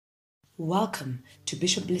Welcome to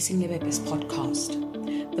Bishop Blessing Lebepe's podcast,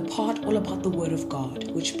 the part all about the Word of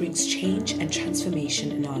God, which brings change and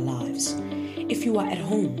transformation in our lives. If you are at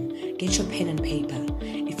home, get your pen and paper.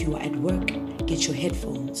 If you are at work, get your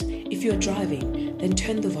headphones. If you are driving, then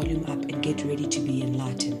turn the volume up and get ready to be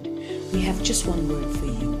enlightened. We have just one word for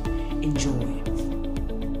you. Enjoy.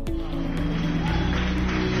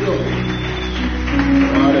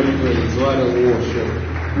 What a praise, what a worship.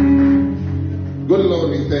 Good Lord,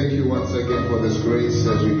 we thank you once again for this grace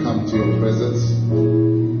as we come to your presence.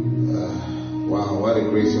 Wow, what a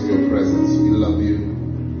grace of your presence. We love you.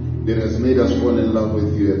 It has made us fall in love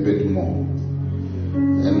with you a bit more.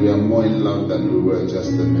 And we are more in love than we were just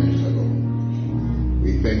a minute ago.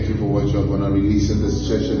 We thank you for what you are going to release in this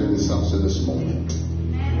church and in this house in this moment.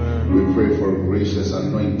 We pray for a gracious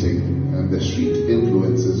anointing and the sweet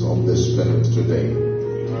influences of the Spirit today.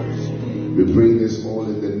 We pray this all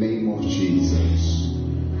in the name of Jesus.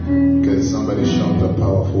 Can somebody shout a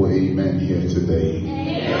powerful amen here today?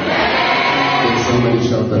 Can somebody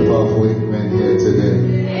shout a powerful amen here today?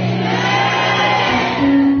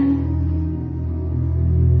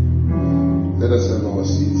 Let us have our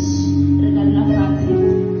seats.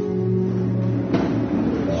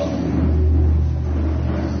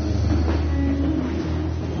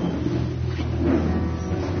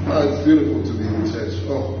 It's beautiful to be in church.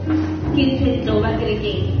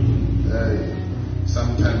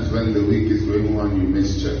 Sometimes when the week is going on, you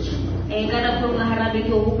miss church.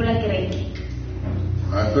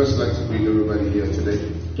 I first like to greet everybody here today.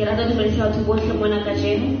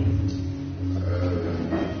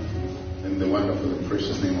 In the wonderful and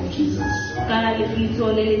precious name of Jesus.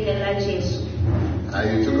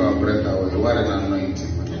 You took our breath away. What an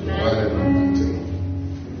anointing. What an anointing.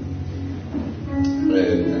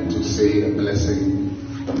 And to say a blessing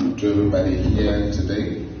to everybody here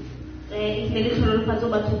today.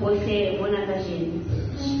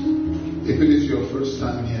 Yes. If it is your first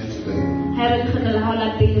time here today,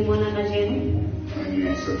 and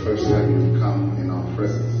it's the first time you've come in our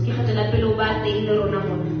presence,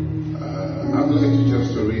 I'd like you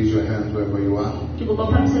just to raise your hand wherever you are.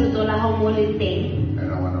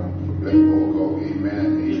 And I want to let all go. Amen.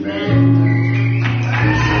 Amen.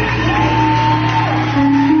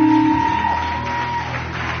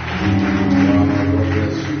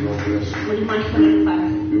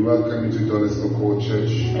 We welcome you to Dollars Core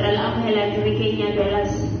Church.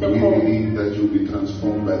 We believe that you'll be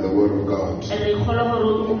transformed by the Word of God. And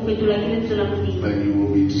you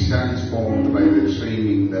will be transformed by the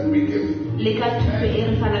training that we give.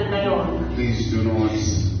 Please do not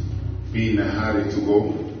be in a hurry to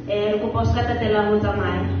go.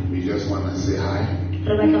 We just want to say hi.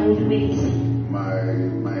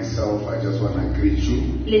 Myself, I just want to greet you.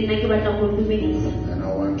 And I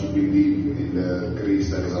want to believe in the grace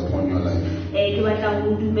that is upon your life.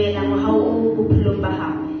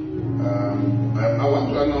 I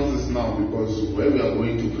want to announce this now because where we are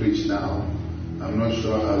going to preach now, I'm not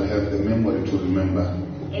sure I'll have the memory to remember.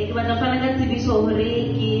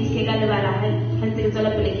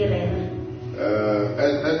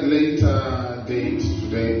 At later date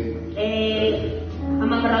today,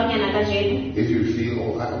 if you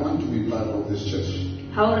feel, I want to be part of this church,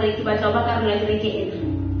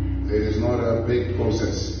 it is not a big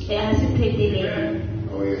process.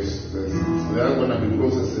 Oh yes, there are going to be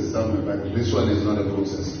processes somewhere, but this one is not a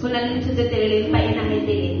process. At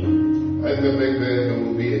the back there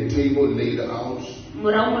will be a table laid out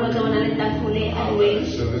after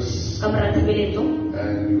service,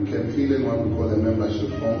 and you can fill in what we call a membership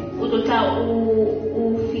form.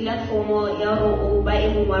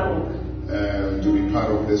 To be part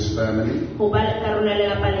of this family.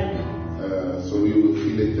 So you will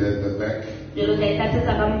feel it there at the back.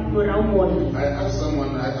 I asked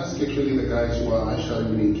actually the guys who are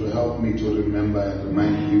ushering me to help me to remember and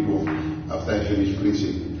remind people after I finish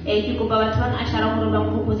preaching.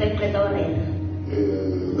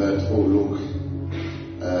 That, oh look,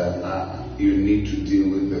 you need to deal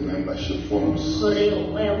with the membership forms.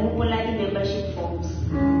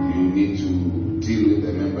 You need to deal with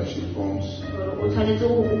the membership forms.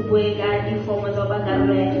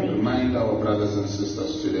 Remind our brothers and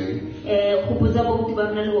sisters today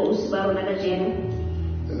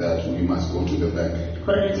that we must go to the back.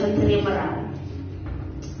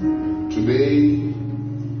 Today,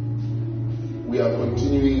 we are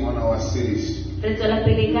continuing on our series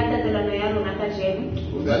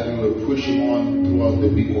that we were pushing on throughout the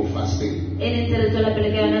week of fasting.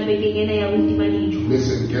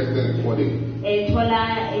 Listen, get the recording.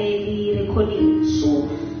 Soak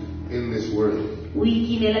in this word.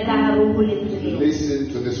 Listen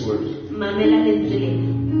to this word.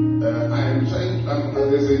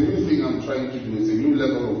 trying to do. It's a new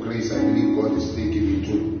level of grace I believe God is taking me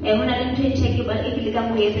to. I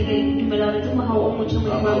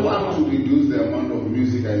want to reduce the amount of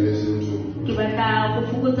music I listen to. But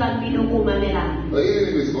even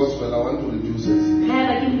if it's gospel, I want to reduce it.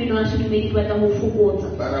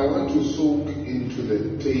 But I want to soak into the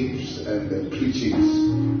tapes and the preachings.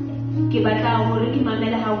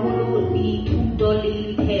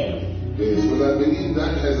 Yes, because I believe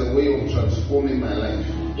that has a way of transforming my life.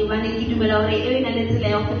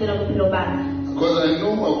 Because I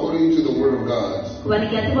know according to the word of God,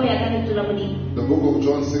 the book of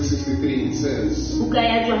John 6:63, it says,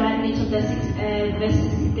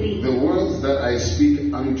 the words that I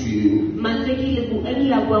speak unto you,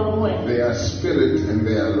 they are spirit and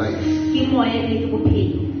they are life.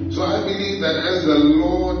 So I believe that as the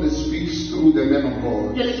Lord speaks through the men of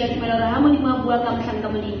God,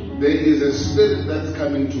 there is a spirit that's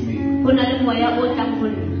coming to me.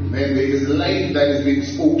 And there is life that is being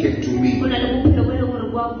spoken to me. So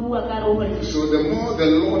the more the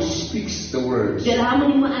Lord speaks the words, the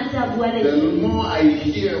more I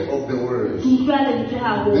hear of the words, the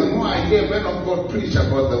more I hear men of God preach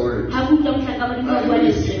about the words, I'm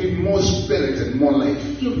receiving more spirit and more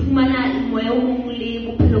life, so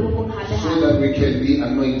that we can be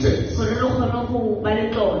anointed.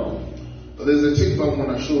 There's a tip I want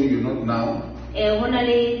to show you, not now. Or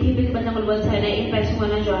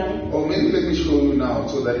maybe let me show you now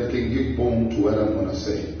so that it can give bone to what I'm going to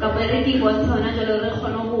say.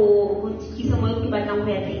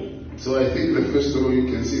 So I think the first row you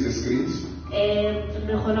can see the screens.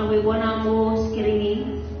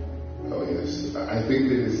 Oh yes, I think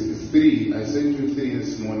it's 3. I sent you 3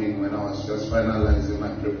 this morning when I was just finalizing my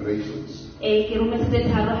preparations.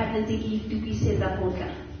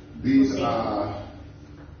 These are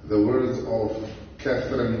the words of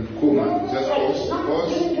Catherine Kuhlman. Just pause.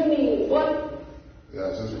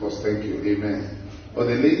 Yeah, just pause. Thank you. Amen. Oh,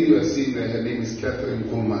 the lady you are seeing there, her name is Catherine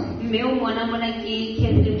Kuhlman.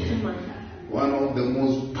 One of the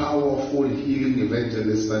most powerful healing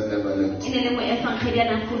evangelists that ever lived. I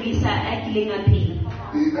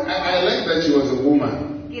like that she was a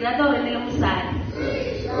woman.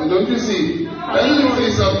 Don't you see? Let me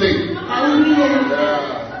say something.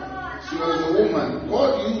 She was a woman.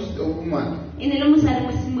 God used a woman.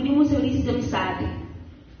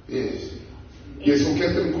 Yes. Yes, so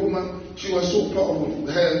Catherine Kuhlman, she was so powerful.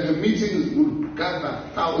 Her meetings would gather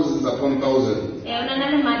thousands upon thousands.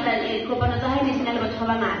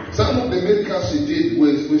 Some of the miracles she did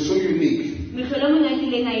were so unique. The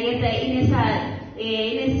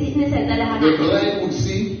blind would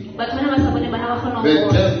see, the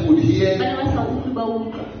deaf would hear.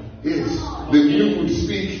 Yes, the mute would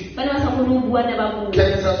speak.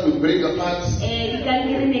 Cancers would break apart.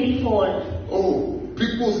 Oh,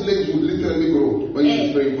 people's legs would literally grow when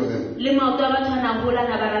she's praying for them.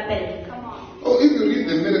 Oh, if you read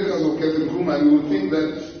the miracles of Catherine Kuhlman, you will think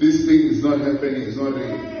that this thing is not happening, it's not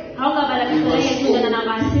real.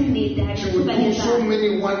 She would do so many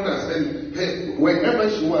wonders, and wherever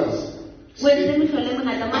she was, thousands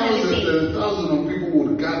and thousands of people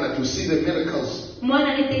would gather to see the miracles. She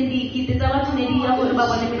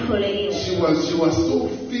was so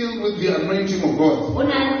filled with the anointing of God.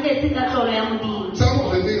 Some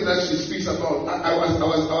of the things that she speaks about, I was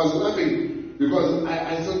laughing because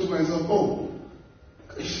I thought to myself, oh,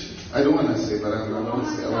 I don't want to say, but I want to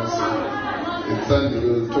say. It's Sunday,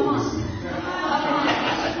 we'll talk this.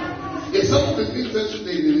 Yeah, some of the things that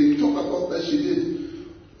they talk about that she did.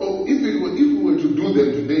 Oh, if we were to do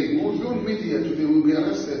them today, we would be on media today, we would be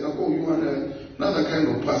arrested. Oh, you are another kind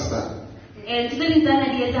of pastor. Yes.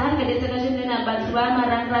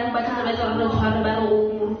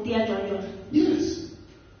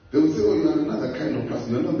 They will say, oh, you are another kind of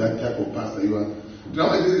pastor. You are not that type of pastor. You are.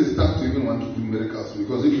 Nowadays it's tough to even want to do miracles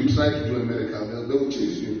because if you try to do a miracle, they will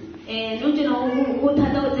chase you. But now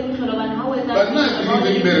I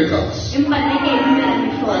believe in miracles.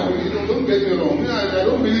 Don't get me wrong. I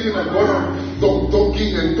don't believe in a God of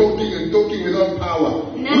talking and talking and talking without power.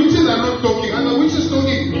 Witches are not talking. And the witches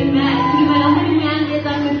talking. They're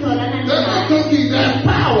not talking, they have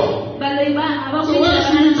power. So why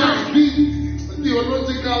should you just be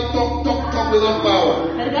theological talk without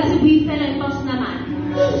power?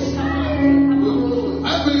 Yes.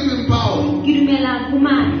 I believe in power.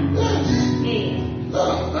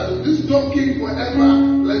 This talking forever,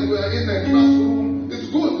 like we are in a classroom, it's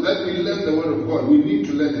good that we learn the word of God. We need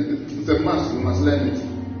to learn it. It's a must. We must learn it.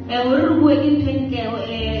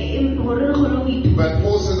 But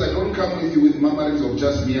Paul says, I don't come with you with murmurings of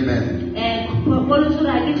just mere men. But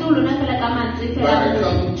I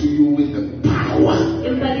come to you with the power.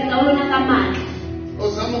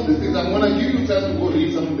 some of the things, I'm going to give you time to go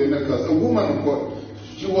read some of the miracles. A woman of God,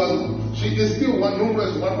 she is still known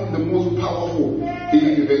as one of the most powerful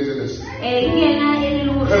healing evangelists. Her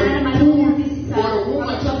tool for a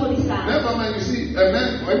woman, never mind, you see, a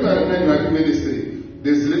man, when you are a man, you are in ministry,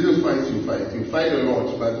 there's little fights you fight. You fight a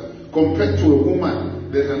lot, but compared to a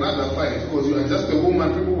woman, there's another fight, because you are just a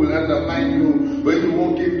woman. People will undermine you. When you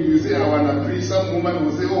walk in, you say, I want to preach. Some woman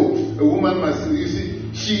will say, oh, a woman must, you see,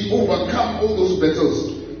 she overcome all those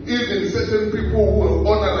battles. Even certain people who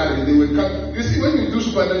are honorary, they will come. You see, when you do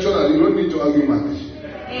supernatural, you don't need to argue much.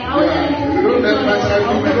 You don't have much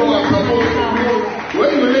argument. No, I'm supposed to know. When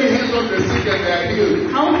you lay hands on the sick and they are healed,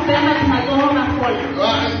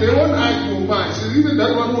 they won't argue much. Even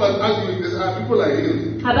that one who was arguing, people are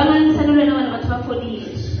healed.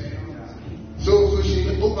 So she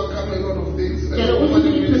can overcome a lot of things. I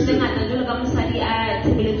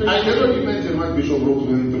cannot imagine what Bishop Rose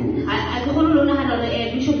went through.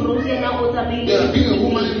 Being a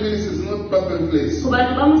woman in ministry is not perfect place. It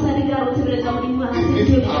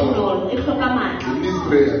needs power. It needs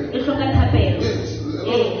prayer. Yes. A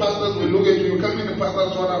lot of pastors will look at you, come in the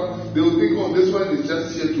pastor's forum, they will think, oh, this one is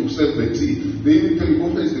just here to serve the tea. They even tell you, go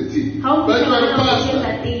fetch the tea. But you are a pastor.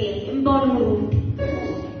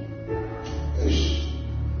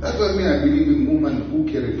 That's why I believe in women who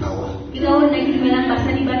carry power.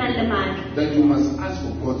 That you must ask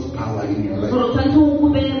for God's power in your life.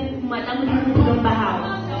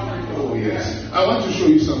 Oh yes. I want to show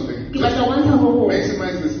you something.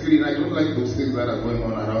 Maximize the screen. I don't like those things that are going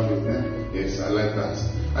on around it. Yes, I like that.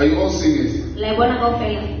 Are you all seeing it?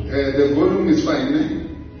 The volume is fine.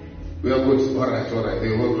 We are good. Alright. They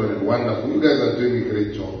worked on it. Wonderful. You guys are doing a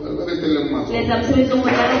great job. I'm going to tell them much.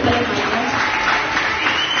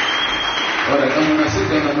 Alright, I'm going to sit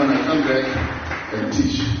down. I'm going to come back and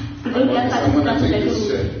teach. I'm going to take this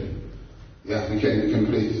chair. Yeah, you can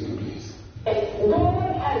please.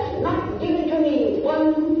 God has not given to me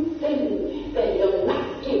one thing that He'll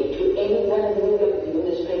not give to any one of you in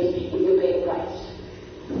this place if you pay a price.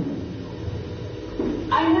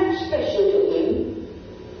 I'm not special to Him.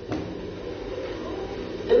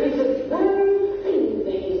 There is one thing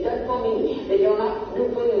that He's done for me that He'll not do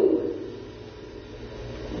for you.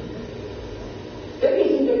 There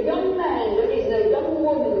isn't a young man, there isn't a young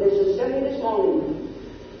woman that is studying this morning.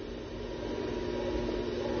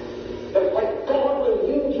 But what God will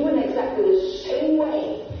use you in exactly the same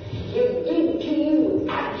way, He'll give to you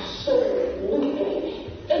absolutely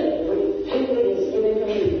everything that He's given to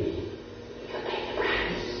me. He'll pay the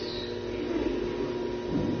price.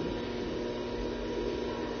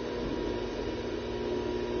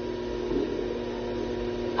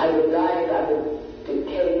 I would like to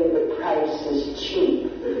tell you the price is cheap.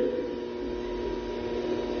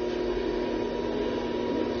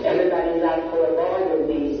 Everybody's out for a bargain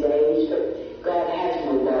these days, but God has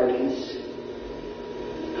no bargains.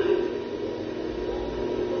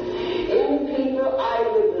 Young people, I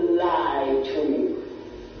would lie to you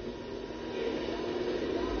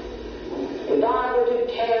if I were to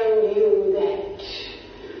tell you that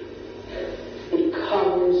it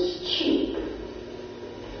comes cheap.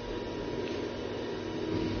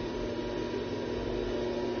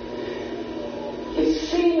 You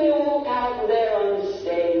see me walk out there on the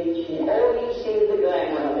stage, and all you see is the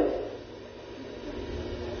glamour of it.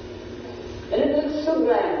 And it looks so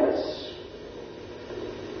glamorous.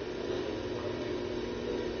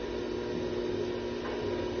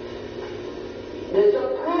 There's a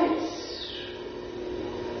price.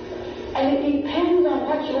 And it depends on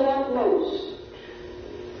what you want most.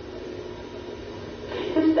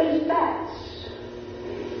 Let's face facts.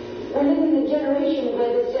 We're living in a generation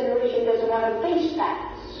where this generation doesn't want to face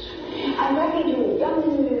facts. I'm talking to young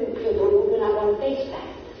people who do not want to face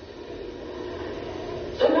facts.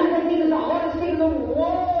 Sometimes I think it's the hardest thing in the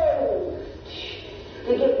world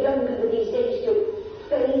to get young people these days to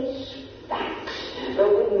face facts. But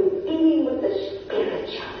when you're dealing with the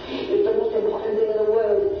spiritual, it's the most important thing in the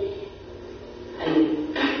world. And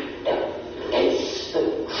you've got to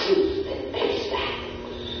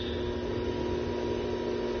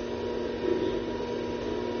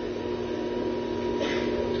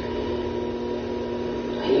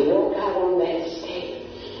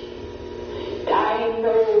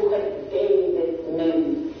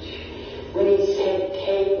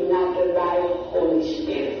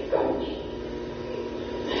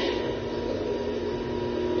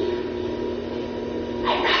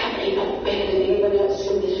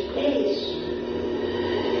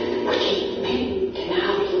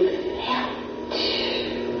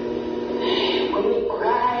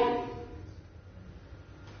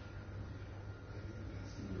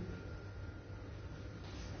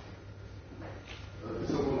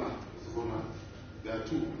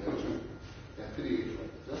two. There are three.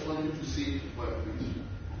 Just want you to see it before I preach.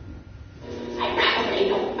 I probably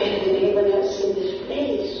know better than anyone else in this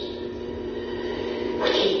place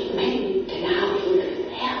what it meant and how he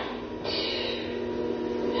felt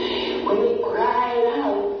when he cried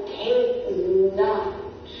out, "Take not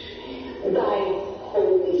thy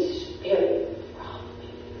Holy Spirit from me."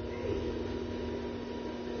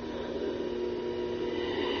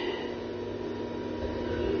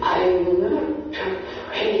 I'm not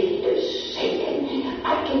afraid of Satan. I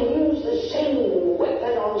can use the same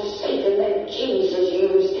weapon on Satan that Jesus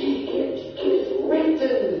used. It is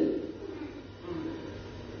written.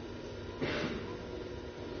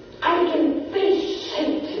 I can face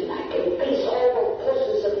Satan. I can face all the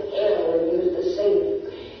forces of hell and use the same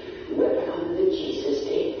weapon that Jesus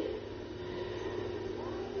did.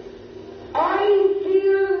 I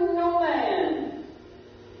fear no man.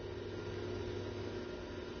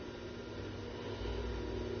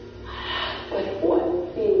 But one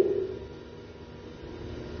fear.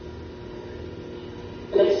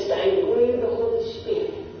 Lest I grieve the Holy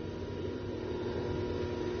Spirit.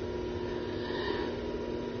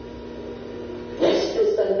 Lest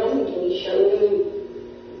this anointing shall leave.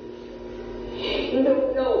 You don't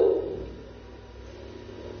know.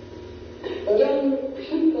 Young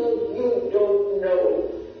people, you don't know.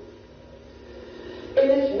 In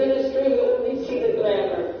this ministry, you only see the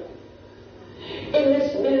glamour. In this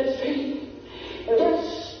ministry,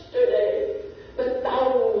 yesterday, the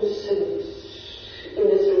thousands in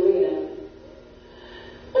this arena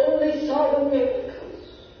only saw the miracles.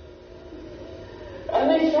 And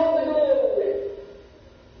they saw the glory.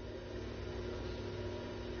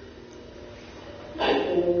 But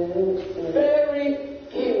very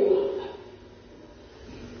few of them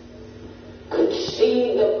could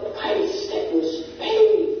see the price that was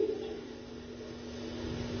paid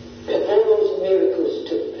before those miracles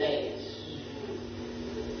took place.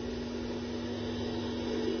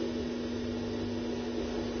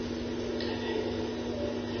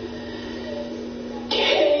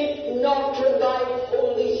 Take not thy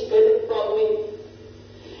Holy Spirit from me.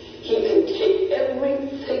 He can take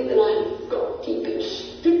everything that I've got. He can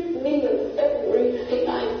strip me of everything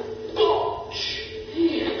I've got.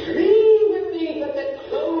 Leave with me but the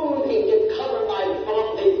clothing to cover my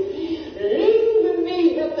body. Leave with me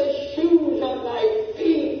but the shoes on my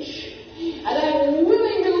feet. And I'm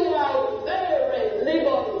willing to go out there and live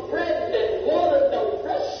on bread and water the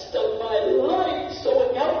rest of my life. So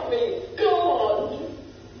help me God.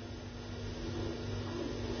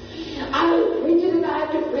 I'll preach it and I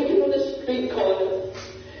have to preach it on the street corner.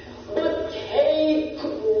 But take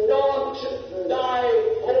not thy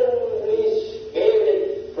Holy Spirit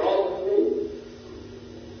from me.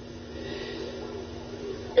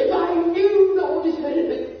 If I knew the Holy Spirit had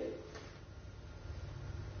been.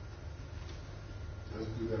 Let's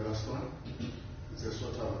do the last one. It's a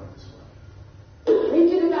sort of this one.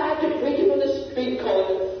 Preach it and I have to preach it on the street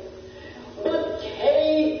corner. But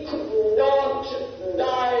take not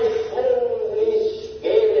thy Holy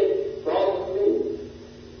Spirit from me.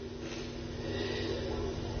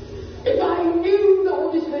 If I knew the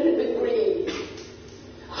Holy Spirit had been grieved,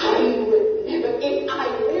 I would never, if I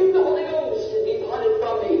knew the Holy Ghost had departed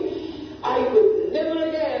from me, I would never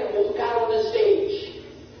again walk out on the stage.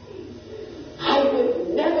 I would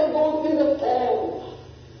never go through the form.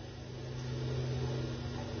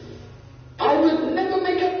 I would never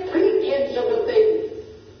make a pretense of a thing.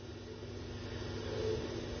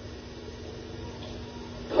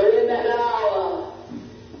 For in that hour,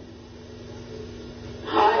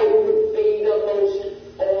 I would be the most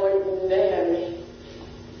ordinary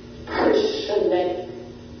person that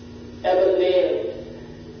ever lived.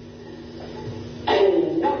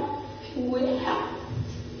 And nothing would happen.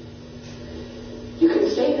 You can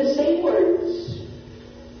say the same words.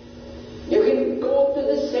 You can go through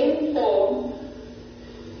the same form.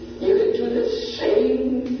 You can do the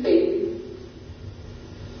same thing.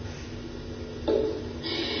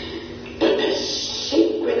 But the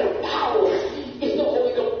secret of power is the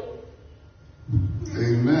Holy Ghost.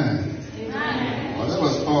 Amen. Amen. Wow, that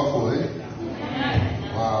was powerful, eh? Amen.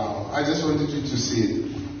 Wow. I just wanted you to see it.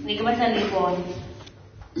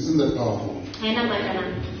 Isn't that powerful?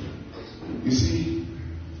 You see,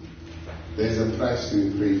 there is a price to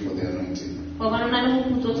pay for the anointing. Oh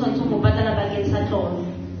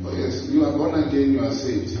yes, you are born again, you are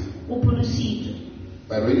saved.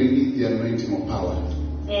 But when you need the anointing of power,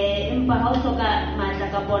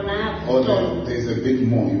 oh, there is a bit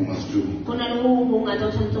more you must do.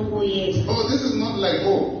 Oh, this is not like,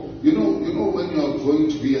 oh, you know when you are going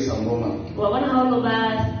to be a sangoma,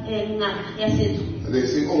 They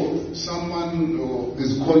say, oh, someone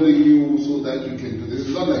is calling you so that you can do this.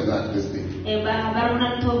 It's not like that, this thing.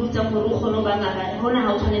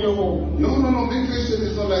 No, being Christian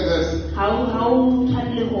is not like that.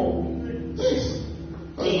 Yes.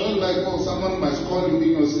 It's not like, oh, someone must call you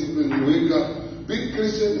in your sleep and you wake up. Being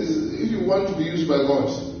Christian is if you want to be used by God.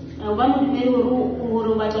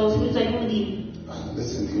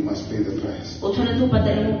 Listen, you must pay the price.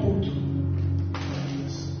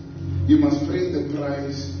 You must pay the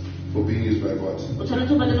price for being used by God.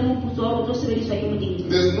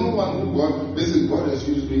 There's no one who God has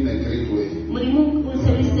used me in a great way.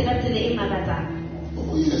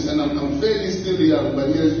 Oh yes, and I'm fairly still young, but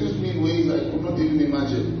He has used me in ways I could not even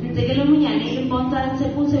imagine.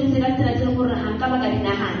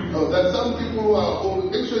 Oh, that some people who are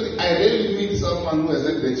old, actually I rarely meet someone who has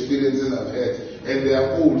had the experiences I've had, and they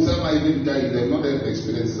are old. Some are even dying, they've not had the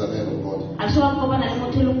experiences I've had of God.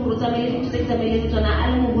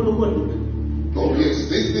 Oh yes,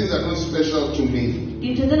 these things are not special to me. Oh,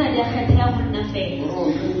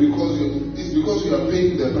 it's because you are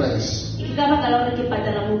paying the price.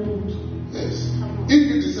 Yes. If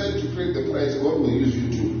you decide to pay the price, God will use you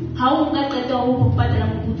too.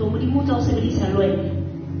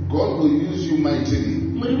 God will use you mightily.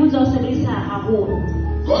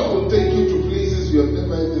 God will take you to places you have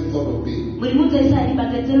never even thought of being.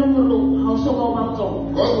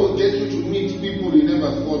 God will get you to meet people you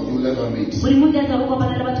never thought you'll ever meet.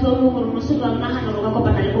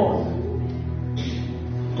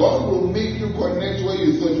 God will make you connect where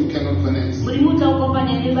you thought you cannot connect.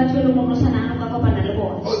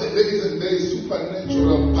 Oh, there is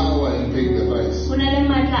supernatural power in paying the price.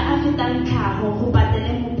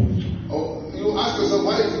 Oh, you ask yourself,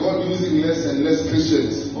 why is God using less and less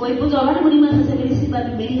Christians?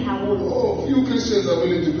 Oh, few Christians are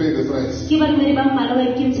willing to pay the price.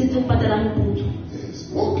 Yes,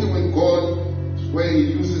 walking with God where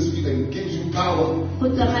He uses you and gives you power.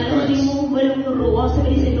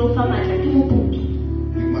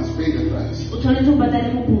 You must pay the price. Well,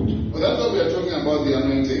 that's what we are talking about, the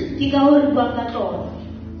anointing.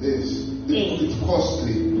 Yes, it's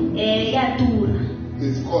costly.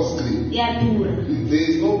 It's costly. There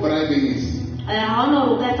is no bribing it.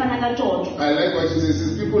 I like what she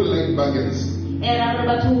says. People like bargains.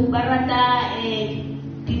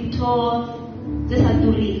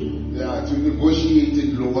 Yeah, to negotiate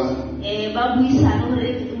it lower.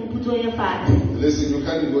 Listen, you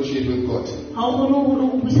can't negotiate with God.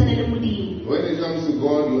 When it comes to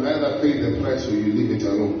God, you either pay the price or you leave it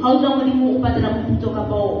alone.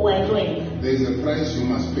 There is a price you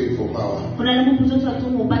must pay for power.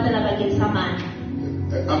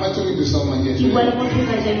 Am I talking to someone here today?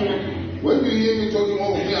 When you hear me talking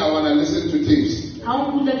over me, I want to listen to tapes.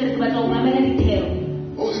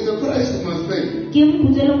 Oh, it's a price you must pay.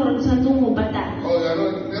 Oh, you're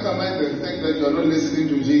not, never mind the fact that you're not listening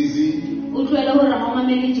to Jay-Z.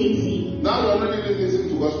 Now you're not even listening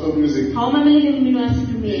to gospel music. Yes,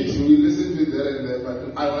 we listen to that and that,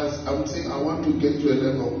 but I'm saying I want to get to a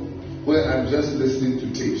level where I'm just listening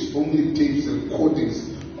to tapes, only tapes and recordings,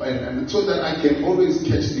 and so that I can always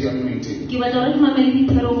catch the anointing.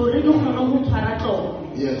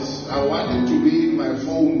 Yes, I want it to be in my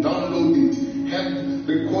phone, download it, have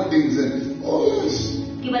recordings and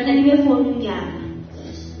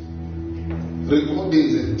yes.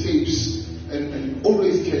 Recordings and tapes and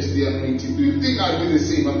always catch the anointing. Do you think I'll be the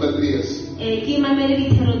same after 3 years?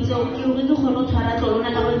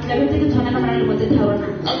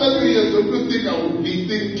 After 3 years, don't you think I will be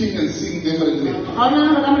thinking and sing differently?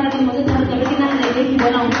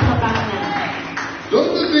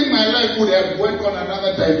 Don't you think my life would have went on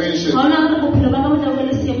another dimension?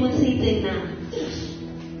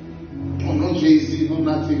 Oh, no Jay-Z, no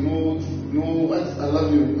nothing, no, what? I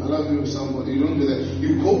love you, somebody. You don't do that.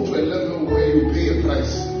 You go to a level where you pay a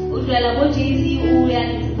price.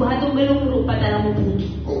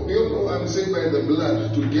 Oh, I'm saying by the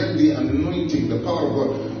blood to get the anointing, the power of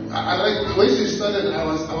God. I like when she started. I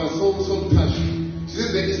was so touched. She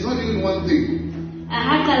said there is not even one thing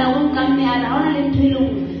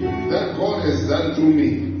that God has done through me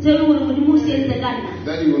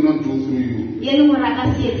that He will not do through you.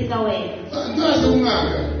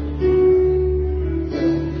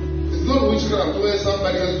 It's not witchcraft where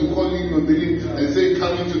somebody has to call in your dream and say,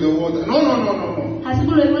 come into the water. No.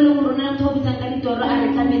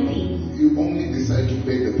 You only decide to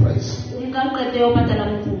pay the price. Then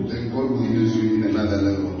God will use you in another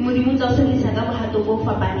level.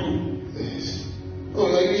 Yes. Oh,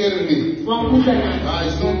 are you hearing me?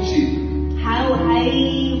 It's not cheap.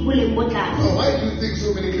 Oh, why do you think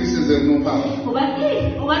so many Christians have no power?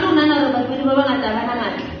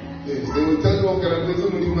 Yes, they will tell you,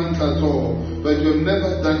 but you have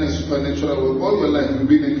never done a supernatural work. All your life you've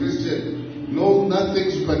been a Christian. No,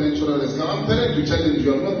 nothing supernatural has come. I'm trying to challenge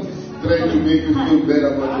you. I'm not trying to make you feel bad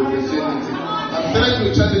about your Christianity. I'm trying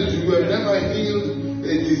to challenge you. You have never healed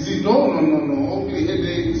a disease. No. Only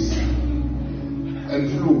headaches and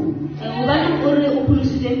flu.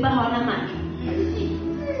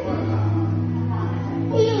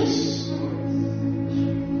 Yes.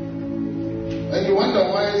 And you wonder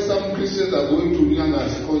why some Christians are going to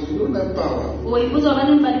Nyangas because you don't have power.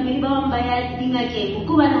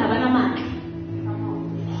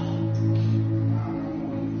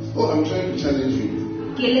 Oh, I'm trying to challenge you.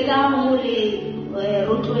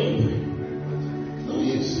 Oh,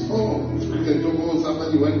 yes. Oh,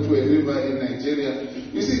 somebody went to a river in Nigeria.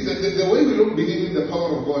 You see, the way we don't believe in the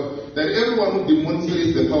power of God, that everyone who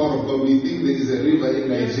demonstrates the power of God, we think there is a river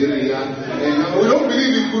in Nigeria, and we don't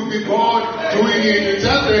believe it could be God doing it. It's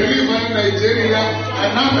just a river in Nigeria,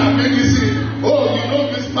 and now that medicine. Oh, you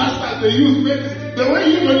know this pastor, they use medicine. The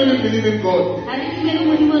way you don't even believe in God.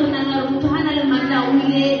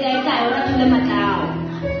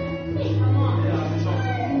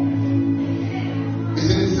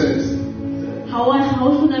 Isn't it sense?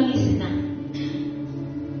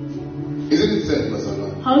 Isn't it said, Pastor?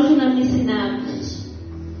 Yes.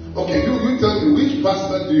 Okay, you tell me, which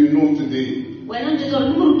pastor do you know today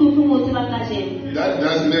that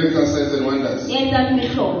does miracle signs and wonders?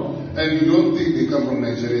 And you don't think they come from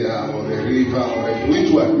Nigeria or a river or which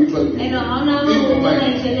one?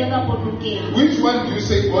 Which one do you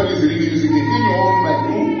say God is really using it in your own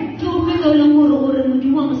mind?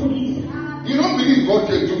 You don't believe God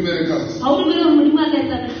can do miracles.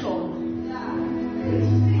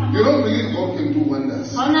 You don't believe God can do wonders.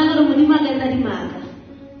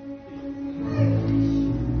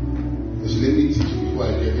 Let me teach you before I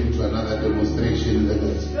get into another demonstration.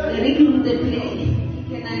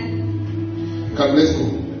 Come, let's go.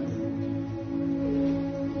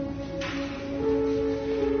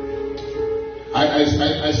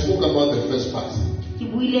 I spoke about the first part.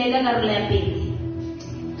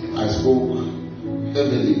 I spoke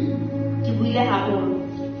heavily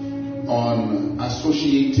on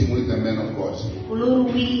associating with the men of God.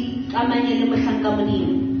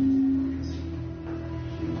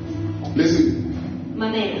 Listen,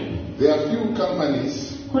 there are few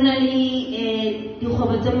companies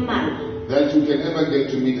that you can never get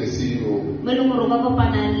to meet a CEO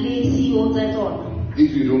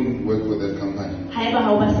if you don't work for that company.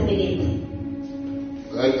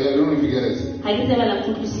 I don't know if you get it.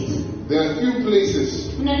 There are few places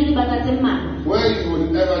where you will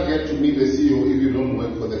never get to meet the CEO if you don't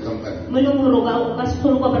work for the company.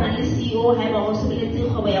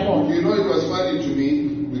 You know, it was funny to me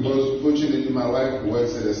because fortunately my wife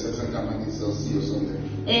works at a certain company, Celsius or something.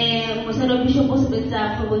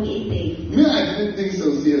 Me, I didn't think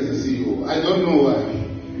Celsius as a CEO. I don't know why.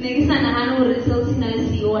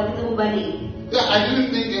 Yeah, I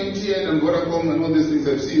didn't think MTN and Vodacom and all these things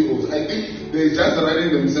have CEOs. I think they're just running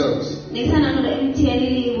themselves.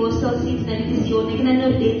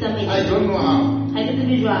 I don't know how.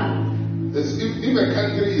 If a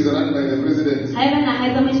country is run by the president,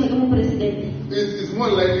 it's more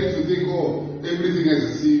likely to think, oh, everything has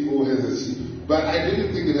a CEO, has a CEO. But I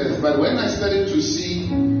didn't think it has. But when I started to see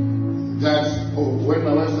that, when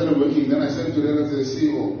my wife started working, then I started to realize the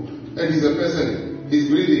CEO. And he's a person, he's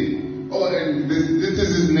breathing. Oh, and this is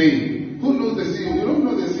his name. Who knows the CEO? You don't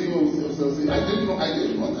know the CEO of Celsius. I didn't know about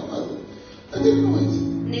it. I didn't know it.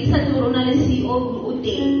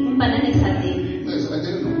 Yes, I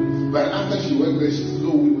didn't know. But after she went there, she said,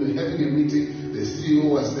 oh, we were having a meeting. The CEO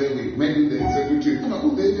was there. We met with the executive.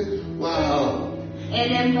 Wow.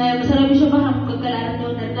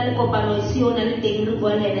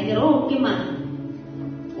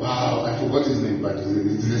 Wow, I forgot his name, but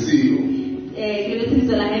it's the CEO.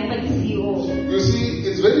 You see,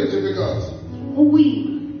 it's very difficult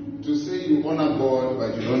to say you honor God,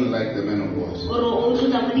 but you don't like the man of God.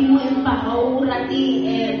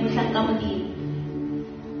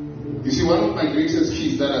 You see, one of my greatest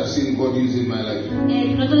keys that I've seen God use in my life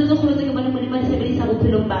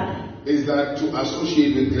is that to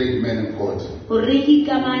associate with great men of God.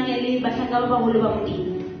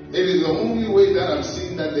 It is the only way that I've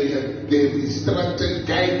seen that they've instructed,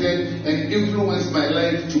 guided, and influenced my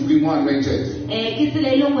life to be more anointed.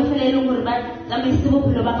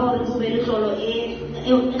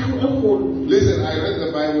 Listen, I read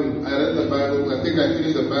the Bible. I think I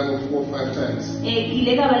finished the Bible 4 or 5 times.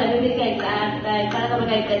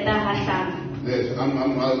 Yes,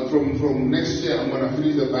 from next year I'm going to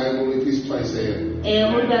finish the Bible at least twice a year.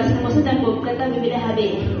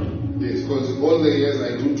 Yes, because all the years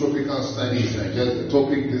I do tropical studies, I just the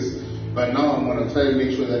topic this, but now I'm going to try to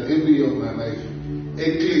make sure that every year of my life,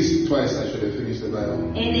 at least twice I should have finished the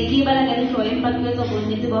Bible.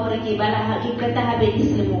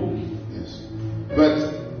 Yes. But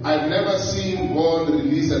I've never seen God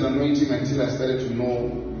release an anointing until I started to know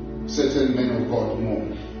certain men of God more.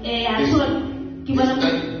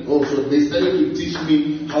 So they started to teach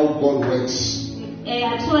me how God works.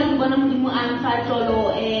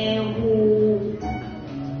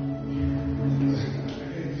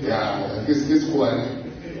 Yeah, this one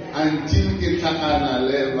until it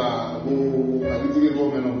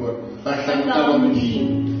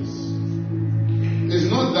it's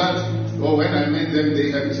not that when I met them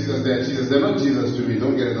they have Jesus, they are Jesus. They're not Jesus to me,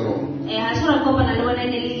 don't get it wrong.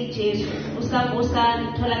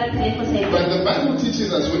 But the Bible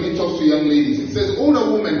teaches us when it talks to young ladies, it says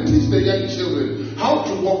older women teach the young children how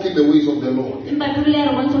to walk in the ways of the Lord.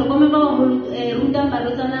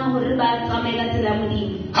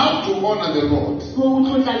 How to honor the Lord.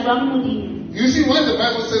 You see why the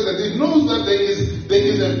Bible says that it knows that there is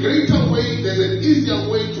a greater way, there's an easier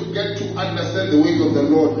way to get to understand the ways of the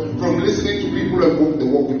Lord from listening to people who they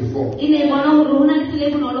walk with before. Don't you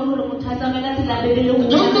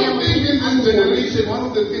think in this generation one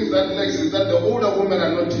of the things that lacks is that the older women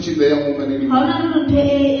are not teaching the young women anymore?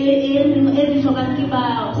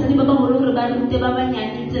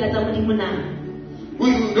 We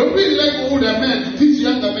don't really like older men to teach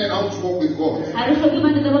younger men how to walk with God.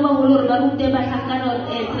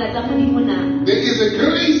 There is a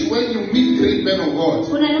grace when you meet great men of God.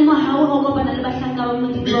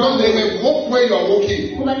 Because they have walked where you are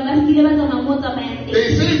walking.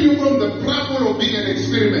 They save you from the problem of being an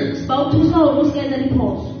experiment.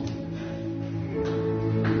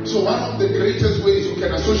 So one of the greatest ways you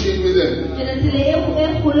can associate with them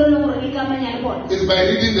is by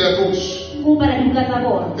reading their books.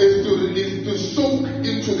 Is to soak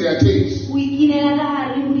into their taste. Oh,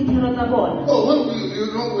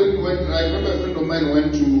 when I remember a friend of mine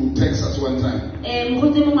went to Texas one time. He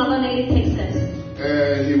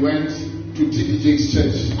went to TD Jakes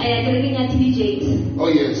Church. Oh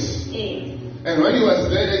yes. And when he was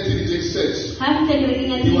there at TD Jakes Church,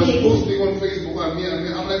 he was posting on Facebook and me.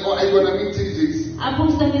 I'm like, oh, I gonna meet TD Jakes. He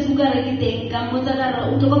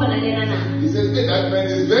says, hey, that man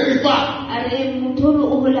is very far.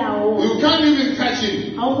 You can't even catch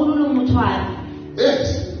him.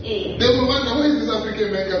 Yes. They will wonder, where is this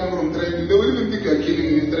African man coming from trying? They will even think you are killing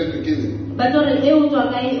him, he's trying to kill him.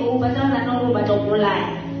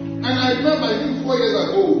 And I remember, I think 4 years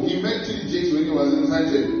ago, he met TD Jakes when he was in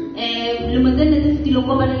Sanchez. He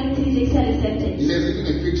has taken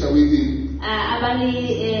a picture with him.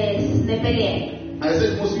 I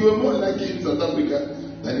said, most you were more lucky in South Africa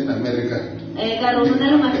than in America.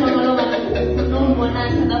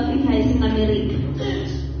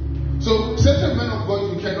 So certain men of God,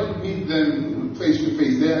 you cannot meet them face to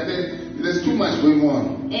face. There's too much going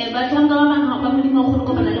on.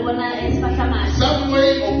 Some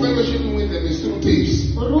way of fellowshipping with them is through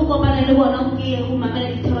tapes. If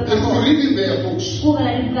you read in their books,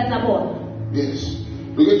 yes.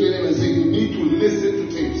 Look at your name and say, you need to listen to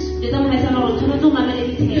tapes. You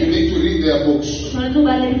need to read their books.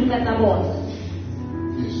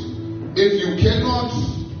 Yes. If you cannot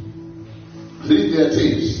read their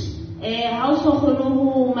tapes,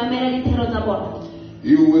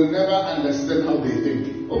 you will never understand how they think.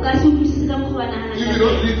 If you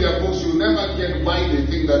don't read their books, you never get why they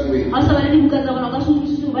think that way.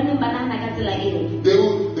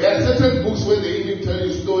 There are certain books where they even tell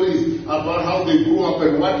you stories about how they grew up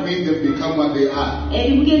and what made them become what they are.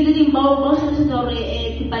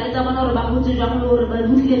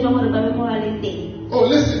 Oh,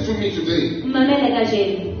 listen to me today.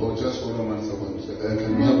 Oh, just hold on one second.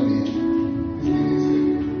 Can you help me?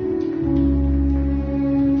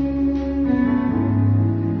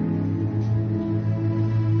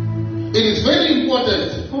 It is very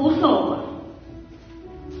important.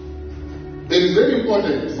 It is very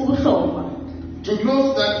important to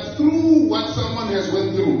know that through what someone has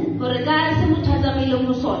went through,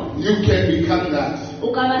 you can become that.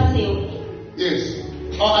 Yes.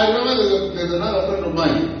 I remember there's another friend of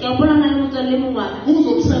mine who's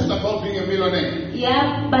obsessed about being a millionaire.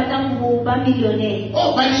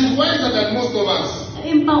 Oh, but he's wiser than most of us.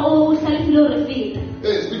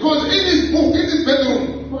 Yes, because in his book, in his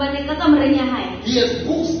bedroom, he has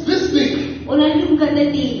books this big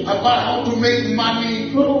about how to make money.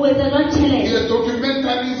 He has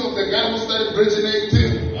documentaries of the guy who started Virgin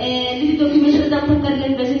Active.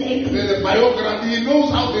 There's a biography. He knows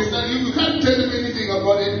how they started. You can't tell him anything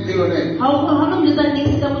about it, millionaire.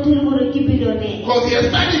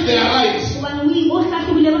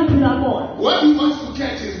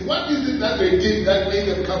 that they did that made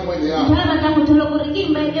them come where they are.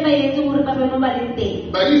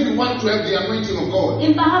 But if you want to have the anointing of God, you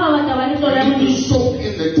need to soak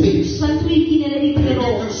in the tapes. You need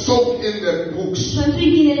to soak in the books of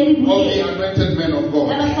the anointed men of God.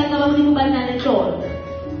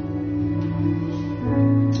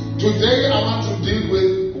 Today I want to deal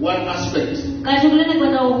with one aspect.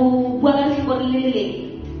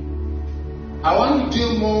 I want to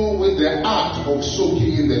deal more with the art of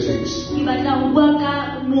soaking in the tapes.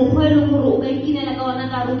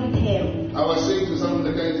 I was saying to some of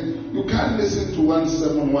the guys, you can't listen to one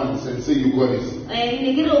sermon once and say you got it.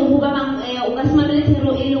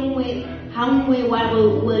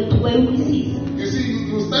 You see,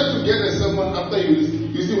 you start to get a sermon after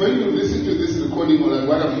you see, when you listen to this recording or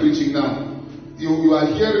what I'm preaching now, you are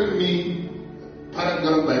hearing me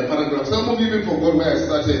paragraph by paragraph. Some of you even forgot where I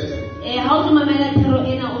started.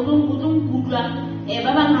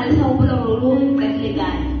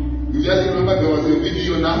 You just remember there was a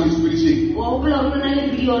video, now he's preaching. But when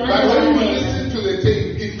you listen to the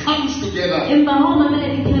tape, it comes together.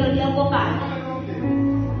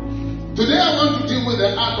 Today I want to deal with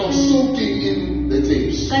the art of soaking in the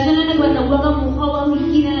tapes.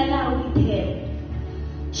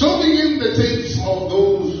 Soaking in the tapes of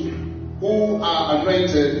those who are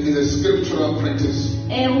anointed is a scriptural practice.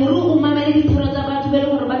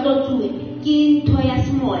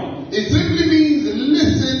 It simply means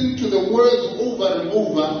listen to the words over and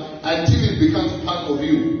over until it becomes part of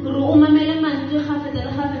you.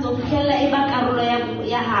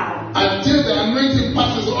 Until the anointing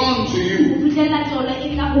passes on to you.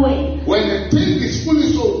 When the tape is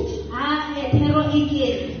fully soaked,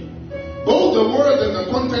 both the word and the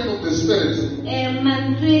content of the Spirit,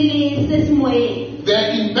 they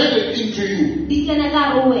are embedded into you.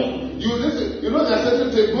 You listen, you know there are certain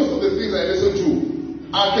tapes, most of the things I listen to,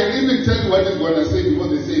 I can even tell you what is going to say before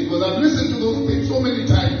they say it, because I've listened to those things so many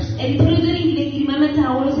times.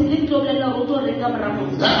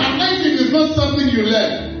 The anointing is not something you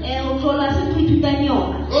learn.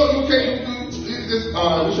 Oh, you can do this. I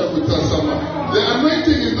wish I could tell someone. The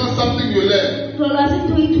anointing is not something you learn.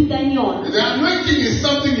 The anointing is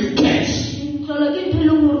something you catch.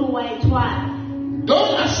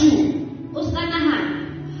 Don't assume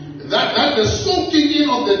that the soaking in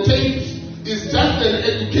of the tapes is just an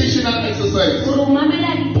educational exercise.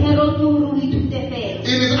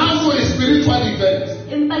 It is also a spiritual event.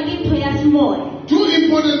 Two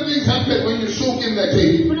important things happen when you soak in the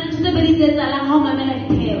tape.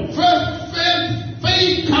 First,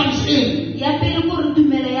 faith comes in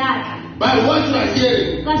by what you are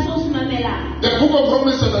hearing. The book of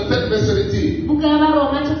Romans chapter 10 verse 17.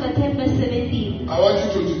 I want you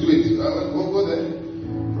to do it. Go there.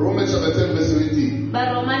 Romans chapter 10 verse 17.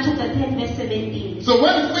 So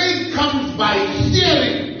when faith comes by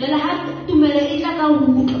hearing,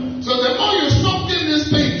 so the more you soak in these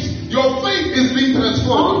things, your faith is being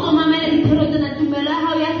transformed.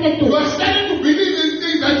 You are starting to believe in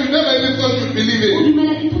things that you never even thought you'd believe in.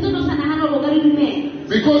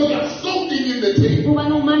 Because you are soaking in the tape.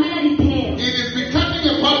 It is becoming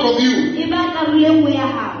a part of you.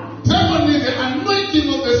 Secondly, the anointing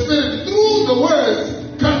of the Spirit through the words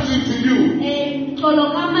comes into you.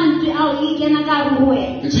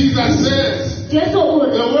 Jesus says,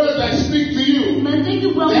 the words I speak to you,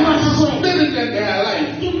 they are spirit and they are life.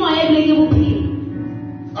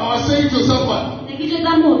 I was saying to someone,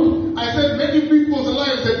 I said many people's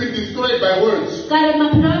lives have been destroyed by words.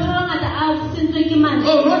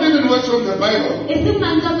 Oh, not even words from the Bible.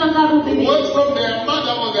 Words from their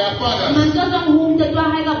mother or their father.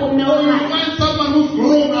 Oh, you find someone who's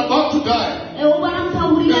grown about to die.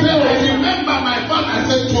 They say, I remember my father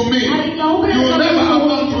said to me, you will never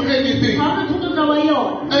amount to anything.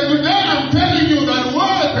 And today I'm telling you that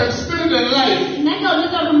words have spirit and life.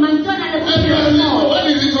 And you are saying, what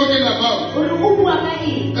is he talking about?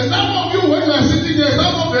 And some of you, when you are sitting there,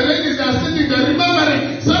 some of the ladies are sitting there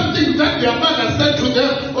remembering something that their mother said to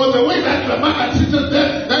them, or the way that their mother treated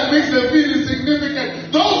them, that makes them feel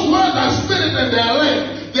insignificant. Those words are spirit and they are life.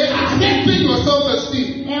 They are affecting your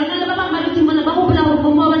self-esteem.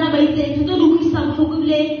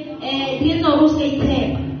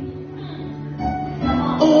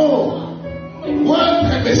 Oh, words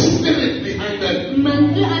have a spirit behind them.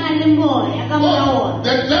 Oh,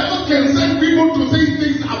 the devil can send people to say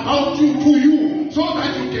things about you to you so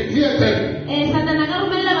that you can hear them.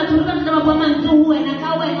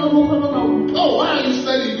 Oh, why are you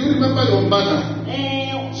studying? Do you remember your mother?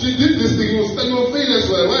 She did this thing. You will fail as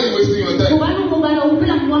well. Why are you wasting your time?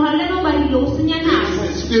 There is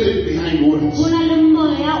a spirit behind words.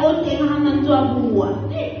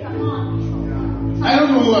 I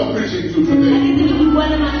don't know who I'm preaching to today.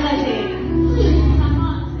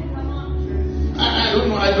 I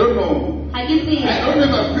don't know. I don't know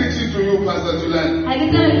if I'm preaching to you, Pastor Tulani.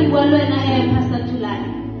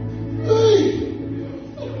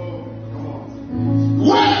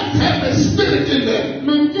 Words have a spirit in them.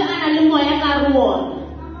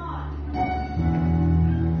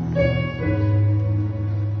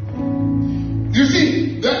 You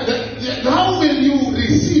see, how will you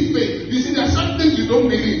receive faith? You see, there are some things you don't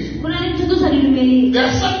believe. There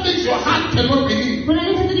are some things your heart cannot believe.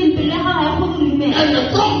 And the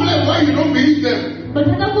problem why you don't believe them is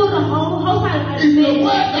the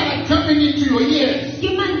word that are coming into your ears.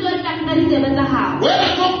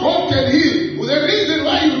 Whether God can heal, the reason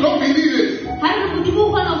why you don't believe it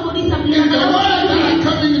is the word that are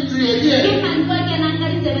coming into your ears.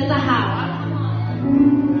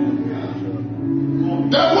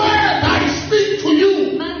 The word I speak to you,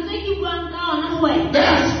 they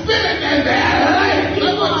are spirit and they are life.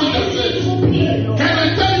 That's what Jesus said. Can I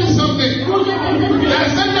tell you something? There are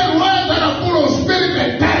certain words that are full of spirit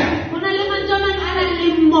and death.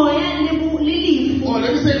 Or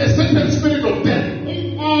let me say a certain spirit of death.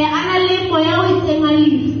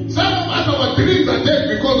 Some of us, our dreams are dead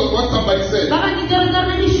because of what somebody said.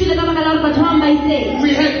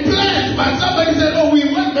 We had plans, but somebody said, oh, we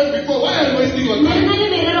went there before. Why are you wasting your time?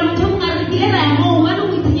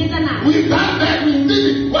 We've done that, we did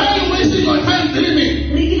it. Why are you wasting your time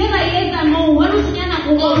dreaming?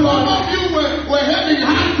 Oh, some of you were having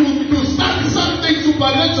hard to start something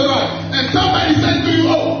supernatural. And somebody said to you,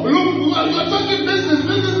 oh, look, you're talking business.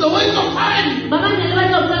 This is the waste of time.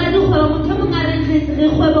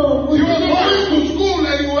 You were going to school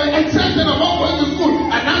and you were excited about going to school.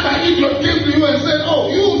 Another idiot came to you and said, oh,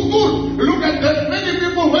 you school. Look at that. Many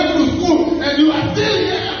people went to school and you are still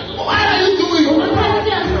here. Why are you doing it?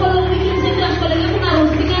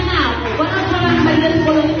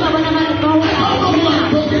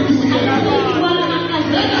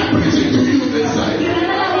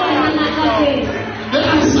 There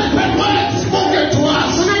are certain words spoken to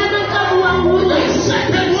us. There are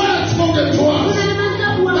certain words spoken to us.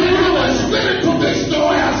 They have a spirit to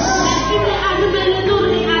destroy us.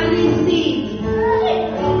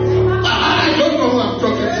 I don't know who I'm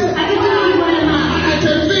talking to. I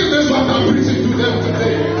can feel this what I'm preaching to them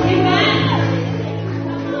today.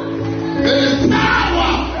 There is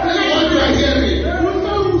power in what you are hearing.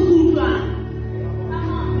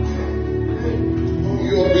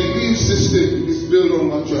 Your belief system is built on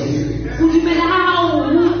what you are hearing.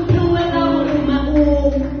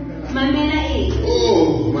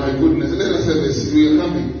 Oh my goodness. Let us say this. We are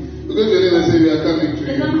coming. Because we never say we are coming to you.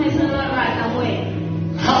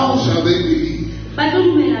 How shall they believe?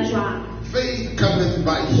 Faith cometh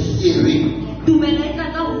by hearing.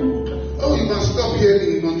 Oh, you must stop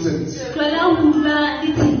hearing nonsense.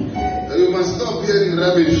 You must stop hearing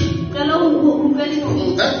rubbish.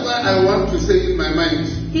 Oh, that's why I want to say in my mind.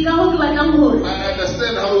 I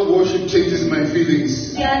understand how worship changes my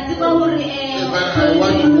feelings. But I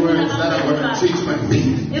want words that are going to change my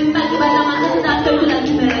faith.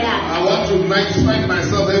 I want to find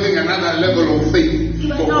myself having another level of faith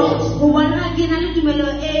for God.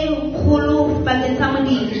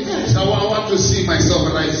 So I want to see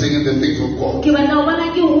myself rising in the things of God. And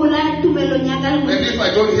if I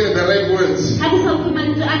don't hear the right words,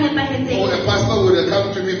 or a pastor would have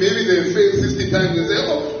come to me, maybe they failed 60 times and say,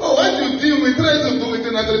 oh, what do you think? We try to do it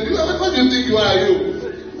another day. What do you think you are? You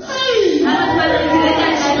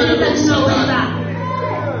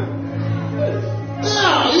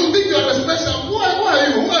think you are a special? Who are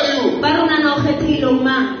you?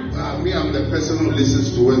 Me, I'm the person who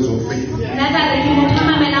listens to words of faith.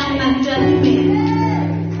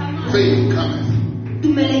 Faith cometh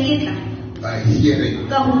by hearing.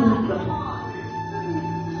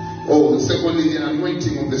 Oh, secondly, the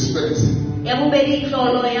anointing of the Spirit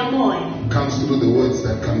comes through the words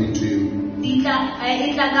that come into you.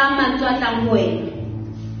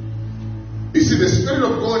 You see, the Spirit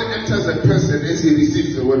of God enters a person as he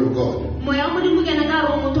receives the word of God.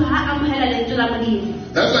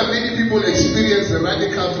 That's why many people experience a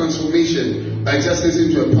radical transformation by just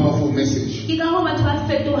listening to a powerful message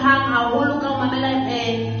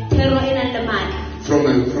from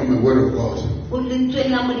a word of God.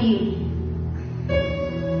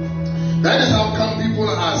 That is how come people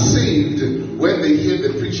are saved when they hear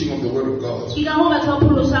the preaching of the word of God. The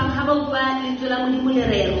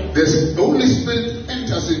Holy Spirit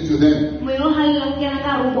enters into them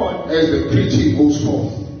as the preaching goes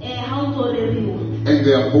forth. And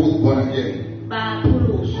they are both born again.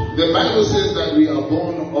 The Bible says that we are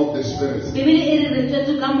born of the Spirit.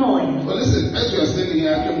 But listen, as you are standing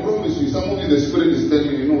here, I can promise you, some of you, the Spirit is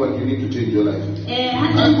telling you, know what, you need to change your life.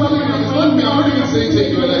 I'm not even saying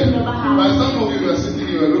change your life. But some of you are sitting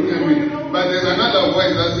here, looking at me. But there's another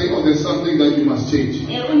voice that says, oh, there's something that you must change.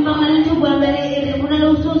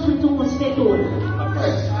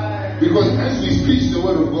 Right. Because as we preach the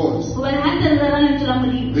word of God,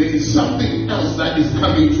 there is something else that is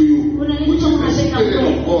coming to you, which is the Spirit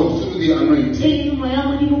of God through the anointing.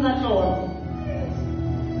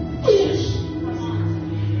 Yes.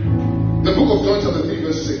 The book of John chapter 3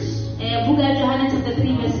 verse 6.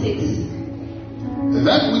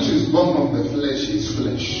 That which is born of the flesh is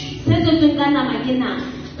flesh.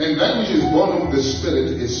 And that which is born of the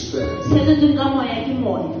Spirit is spirit.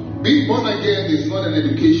 Being born again is not an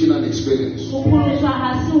educational experience.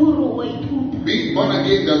 Being born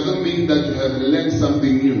again doesn't mean that you have learned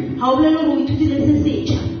something new.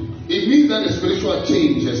 It means that a spiritual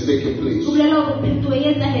change has taken place.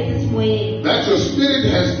 That your spirit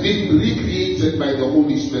has been recreated by the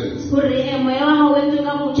Holy Spirit.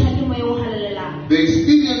 The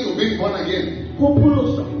experience of being born again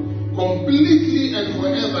completely and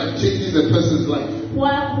forever changes a person's life.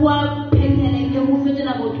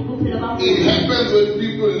 It happens when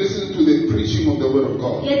people listen to the preaching of the Word of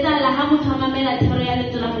God.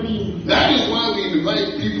 That is why we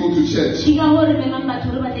invite people to church.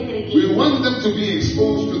 We want them to be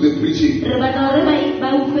exposed to the preaching.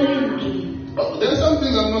 There's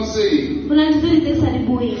something I'm not saying.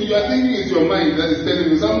 You are thinking it's your mind that is telling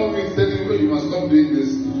you. Some of you is telling you, you must stop doing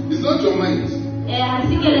this. It's not your mind.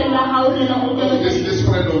 This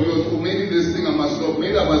friend of yours, oh, maybe this thing I must stop,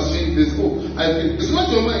 maybe I must change this. Oh, it's not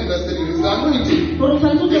your mind that's telling you, it's the anointing.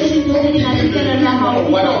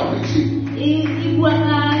 What I'm preaching.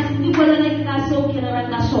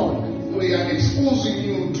 We are exposing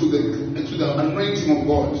you to the anointing of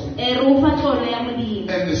God. And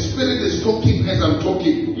the Spirit is talking as I'm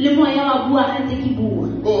talking.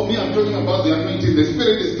 Oh, me, I'm talking about the anointing. The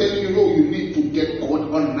Spirit is telling you, oh, you need to get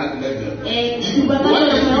God on that level.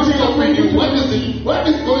 What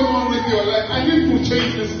is going on with your life? I need to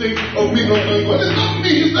change this thing of me not knowing God. It's not me,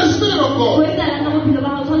 it's the Spirit of God.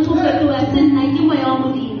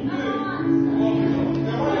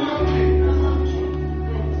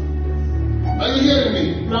 Are you hearing me?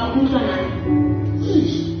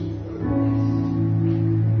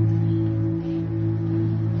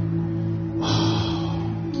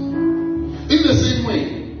 In the same way,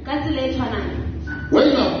 when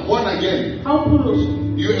you are born again,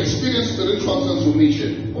 you experience spiritual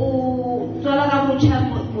transformation.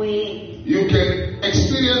 You can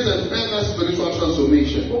experience a further spiritual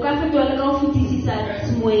transformation that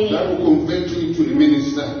will convert you into the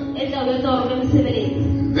minister.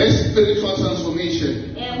 This spiritual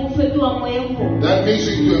transformation that makes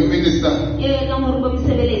you into a minister.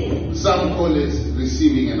 Some call it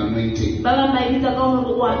receiving an anointing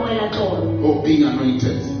or being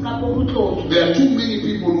anointed. There are too many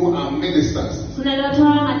people who are ministers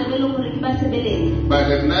but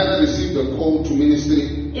have neither received the call to ministry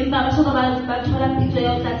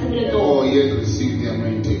or yet received the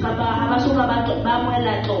anointing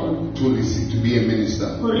to be a minister.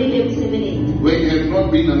 When you have not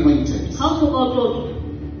been anointed,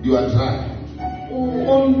 you are dry.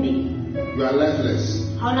 You are lifeless.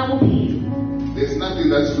 There's nothing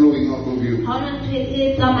that's flowing out of you. Oh,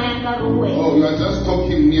 you are just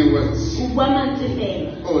talking mere words.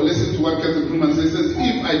 Oh, listen to what Catherine Kuhlman says.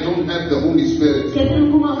 If I don't have the Holy Spirit, I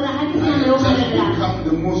just become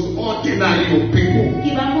the most ordinary of people.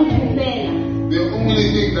 The only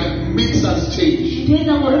thing that makes us change, the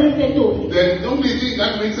only thing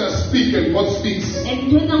that makes us speak and God speaks,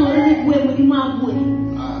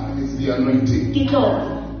 it's the anointing.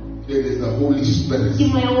 It is the Holy Spirit.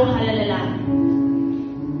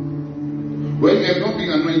 When you have not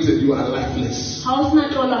been anointed, you are lifeless.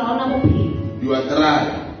 You are dry.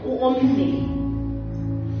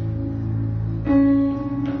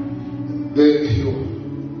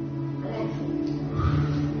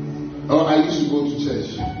 I used to go to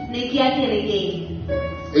church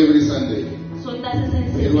every Sunday.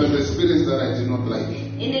 It was the experience that I did not like.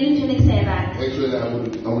 Actually, I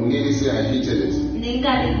would nearly say I hated it.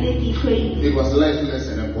 It was lifeless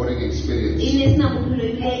and a boring experience.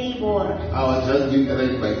 I was just given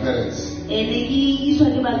right by parents. And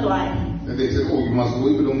they said, oh, you must go.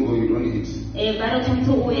 If you don't go, you don't eat.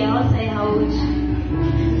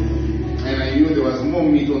 And I knew there was more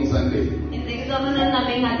meat on Sunday.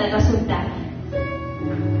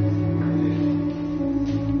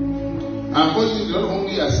 Unfortunately, not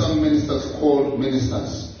only are some ministers called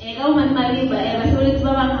ministers,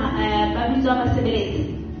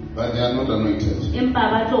 But they are not anointed.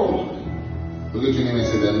 Look at your name and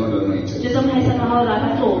say they are not anointed.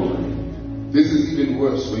 This is even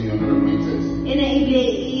worse when you are not anointed.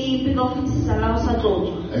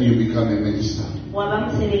 And you become a minister.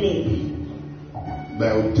 By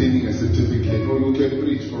obtaining a certificate, or you can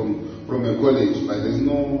preach from a college, but there's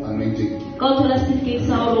no anointing.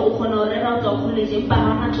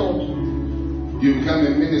 You become a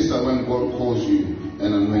minister when God calls you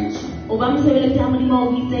and anoints you.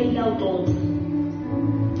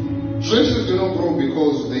 Churches do not grow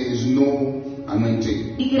because there is no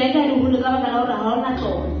anointing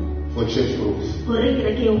for church growth.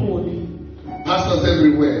 Pastors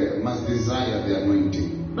everywhere must desire the anointing.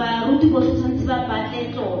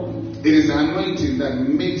 It is the anointing that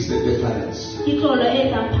makes the difference.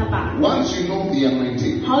 Once you know the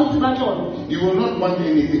anointing, you will not want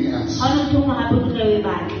anything else.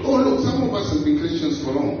 Oh look, some of us have been Christians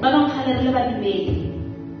for long.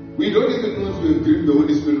 We don't even know if we have grieved the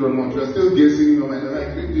Holy Spirit or not. We are still guessing in your mind.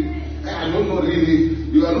 I don't know really.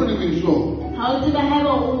 You are not even sure.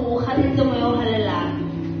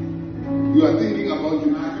 You are thinking about,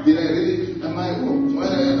 did I really, am I,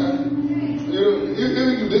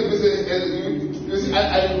 even today we say,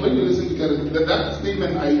 when you listen to that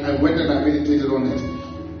statement, I went and I meditated on it.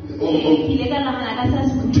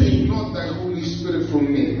 Take not thy Holy Spirit from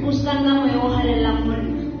me.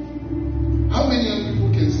 How many young people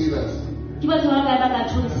can say that?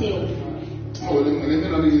 Oh, let me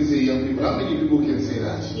not even say young people. How many people can say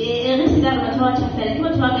that?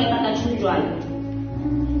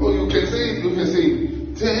 Oh, you can say it,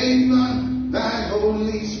 take not thy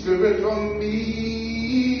Holy Spirit from me.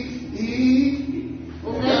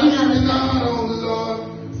 Cast me not, oh Lord,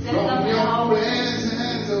 from your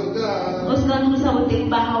presence, oh God.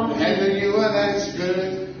 And renew thy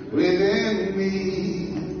spirit within me.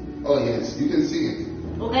 Oh yes, you can sing it.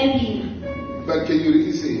 But can you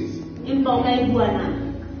really say it?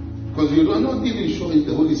 Because you are not even sure if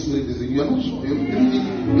the Holy Spirit is in you. You are not sure.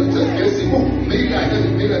 You're just guessing. Oh, maybe I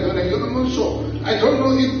don't. You're not sure. I don't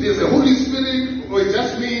know if there's a Holy Spirit or it's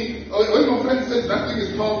just me. Or when your friend says nothing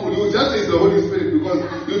is powerful, you just say it's the Holy Spirit because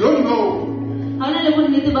you don't know.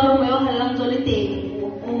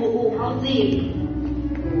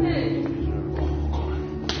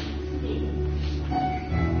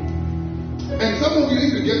 And some of you,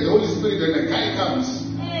 if you get the Holy Spirit and a guy comes,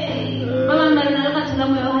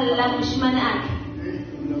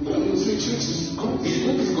 you say, church is God. What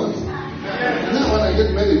is God? Now when I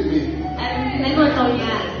get married, me,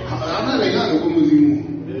 I'm not a young woman.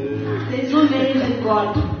 There's no marriage with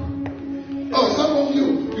God. Oh, some of you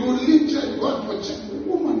will leave church, God for church.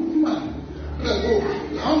 Woman. Like, oh,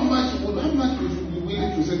 how much would you be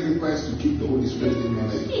willing to sacrifice to keep the Holy Spirit in your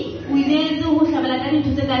life?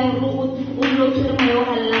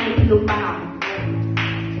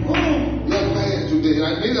 Oh, you're tired today. I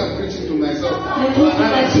think I'm preaching to myself.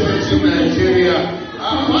 Another church in Nigeria.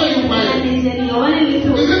 How are you tired?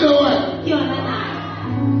 Is it the one?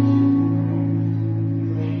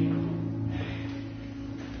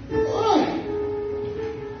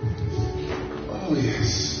 Oh,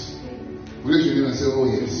 yes. Raise your hand and say, oh,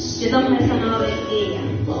 yes.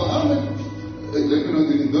 Well, let me know,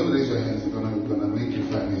 don't raise your hands. It's gonna make you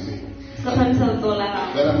fine, you see.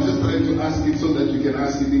 But I'm just trying to ask it so that you can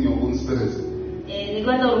ask it in your own spirit.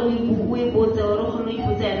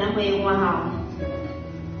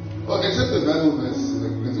 Oh, except the Bible verse.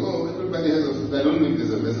 Oh, everybody has a verse. I don't know if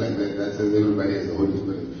there's a verse like that says everybody has the Holy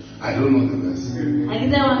Spirit. I don't know the verse.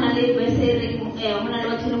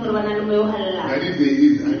 And if there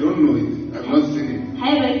is, I don't know it. I've not seen it.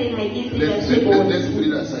 Let's put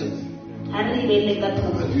it aside.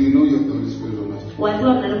 Do you know you have the Holy Spirit or not?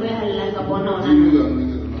 Do you know you are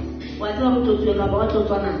anointed or not?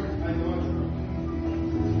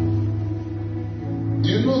 Do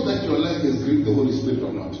you know that your life has grieved the Holy Spirit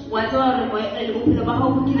or not?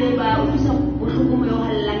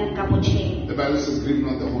 The Bible says, grieve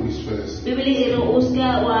not the Holy Spirit.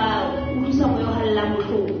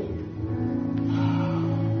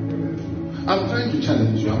 I'm trying to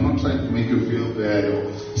challenge you. I'm not trying to make you feel bad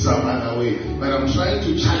or some other way, but I'm trying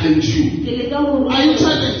to challenge you. Are you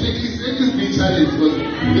challenged? At least be challenged. Because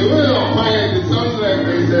the way you're quiet, it sounds like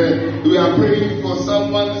we are praying for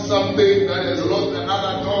someone, something that has lost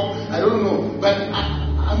another door. I don't know. But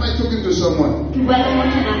am I talking to someone?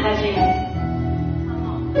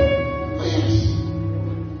 Oh, yes.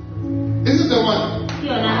 This is the one.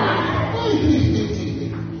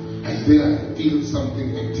 Isaiah feels something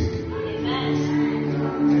hectic.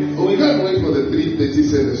 Oh, we can't wait for the 3:30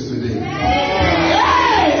 service today.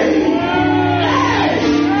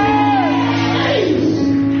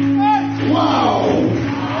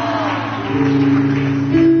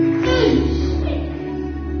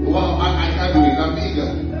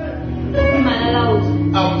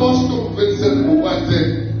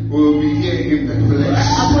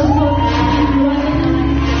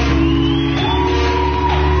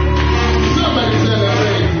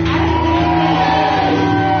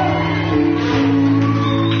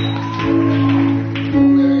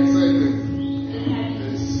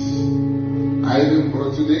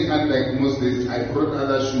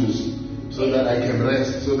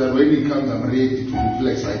 I'm ready to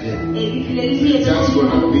flex again. It's Just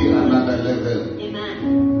gonna be another level.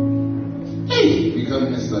 Amen. Hey, we can't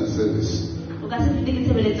miss that service.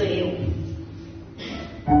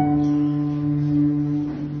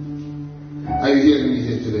 Are you hearing me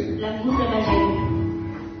here today?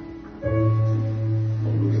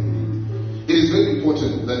 It is very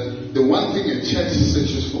important that the one thing a church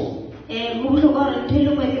searches for,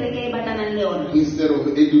 instead of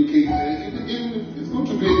educating, it's good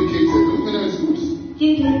to be educated. Look at it's good.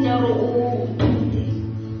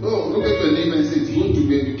 Oh, look at your neighbor and say it's good to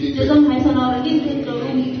be educated.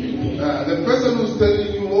 The person who's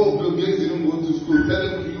telling you, oh, Bill Gates didn't go to school, tell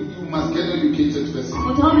him you must get educated first. I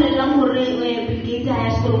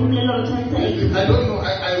don't know.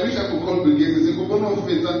 I wish I could call Bill Gates and say, who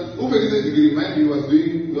is a degree? Mind you, he was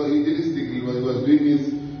doing, well, he did his degree, he was doing his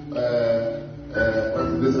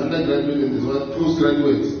this undergraduate and this was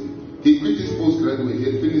postgraduate. He quit his postgraduate, he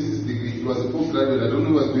had finished his degree, he was a postgraduate. I don't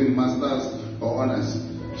know if he was doing masters or honors.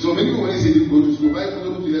 So many people when he said he didn't go to school, why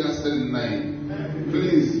go to let us stand in line?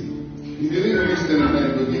 Please. He didn't really stand in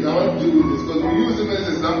line, but I want to deal with this because we use him as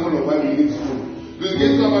an example of why we need school. We'll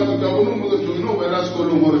get to about the you know where school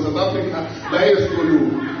more South Africa, high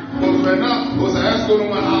school. But right now, because I ask school,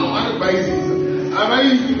 I buy this. I buy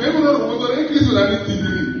it. Maybe not because I increase on any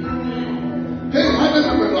degree. Hey, how can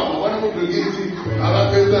I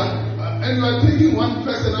and you are taking one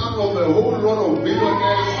person out of a whole lot of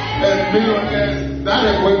billionaires and millionaires that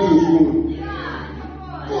are going to school.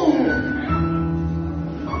 Oh.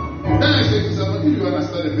 Then I say to somebody, if you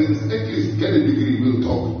understand the business, at least get a degree, we'll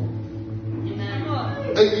talk.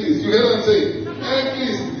 At least, you hear what I'm saying? At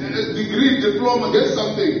least, a degree, diploma, get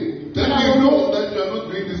something. Then you know that you are not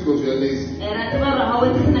doing this because you are lazy.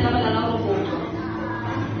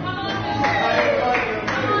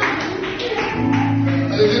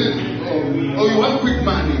 Oh, you want quick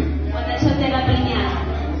money?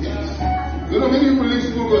 Yes. You know, many people leave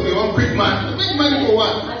school because they want quick money. Quick money for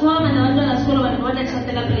what? Let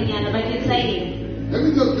me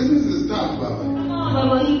tell you, business is tough, Baba.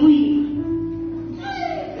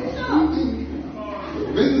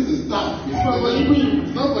 Business is tough.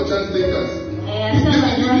 It's not for chance takers.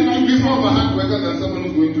 You need to be more of a hard worker than someone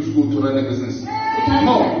who's going to school to run a business.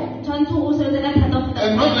 More.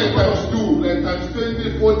 And not like times 2, like times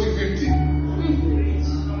 20, 40, 50.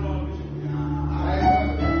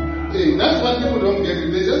 Hey, that's why people don't get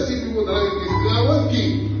it. They just see people that are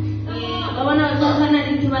working. When you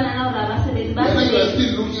are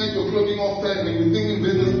still looking at your clothing off time and you think in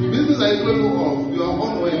business I don't know of. You are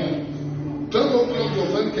on way. 12 o'clock your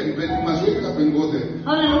friend can bed, you must wake up and go there. I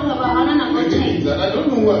don't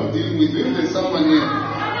know who I'm dealing with. Maybe there's someone here.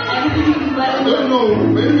 I don't know,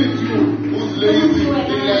 maybe it's you who's lazy, you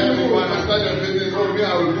want to start your business, or me, I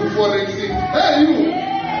will do forex. Hey, you!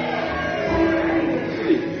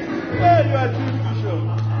 Hey, you are too bishop.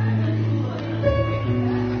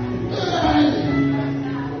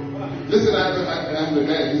 Listen, I have a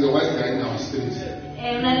guy, he's a white guy now, street.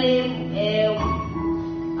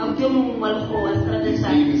 His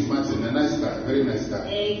name is Martin, a nice guy, very nice guy.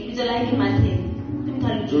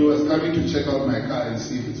 So he was coming to check out my car and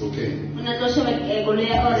see if it's okay. Then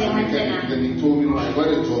he told me, I got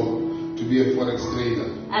a job to be a forex trader.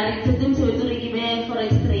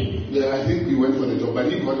 Yeah, I think we went for the job, but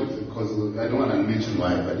he got it because I don't want to mention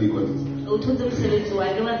why, but he got it. I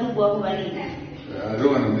don't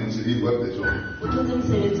want to mention he got the job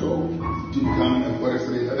to become a forex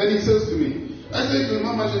trader. Then he says to me, I said to him,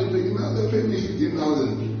 how much are you taking now? They pay me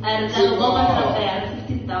 15,000.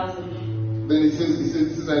 Then he says,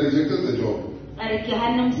 since I rejected the job,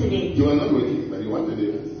 you are not working, but you want to do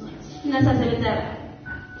it. And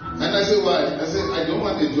I said, why? I said, I don't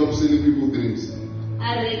want a job selling people dreams.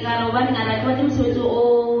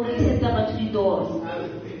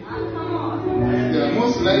 Yeah,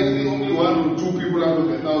 most likely only 1 or 2 people out of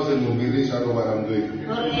 1,000 will be rich out of what I'm doing.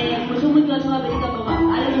 Because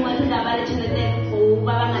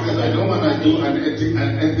I don't want to do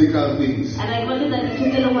unethical things.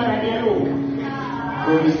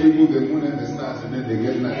 Promise people the moon and the stars and then they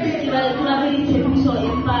get nothing.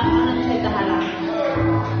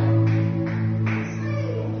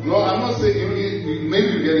 No, I'm not saying maybe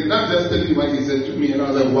you get it. I'm just telling you what he said to me and I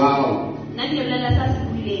was like, wow.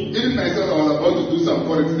 Even myself, I was about to do some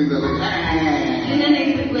forex things. I was like,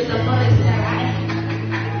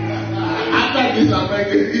 after this, I'm like,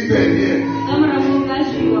 it's here.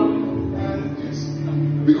 Yes.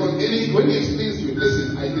 Because when he explains to you,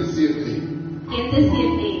 listen, I did CFA.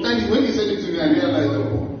 And when he said it to me, I realized,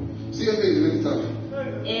 oh, CFA is very tough.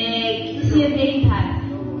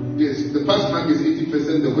 Yes, the first mark is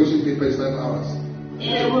 80%, the question paper is 5 hours.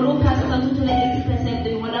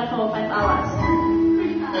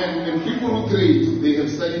 And people who trade, they have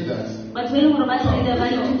studied that. But when we're about to read the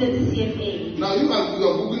value to the CFA. Now you are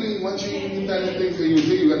Googling, watching internet things, and you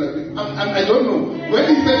say you're gonna be. I don't know. When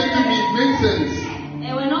he said it to me, it makes sense.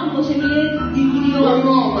 We're not watching the video.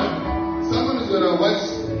 No, man. Someone is gonna watch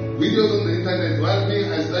videos on the internet while me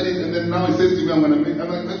I studied, and then now he says to me, I'm gonna make. I'm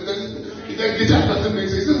like, it just doesn't make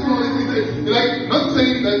sense. It's just like not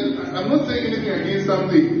saying that. I'm not saying anything against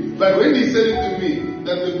something, but when he said it to me,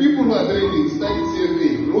 that the people who are trading studied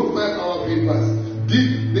CFA, wrote 5-hour papers,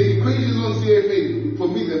 did the equations on CFA. For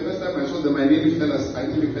me, the first time I saw them, I nearly fell out.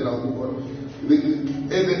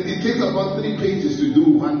 It takes about 3 pages to do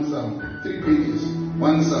one sum. 3 pages,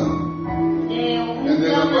 one sum. And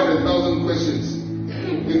there's about 1,000 questions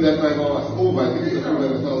in that 5 hours. I think it's over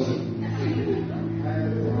 1,000.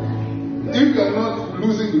 If you are not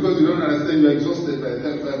losing because you don't understand, you are exhausted by the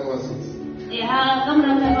time 5 hours is.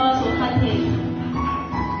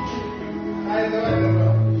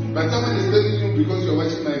 But someone is telling you because you're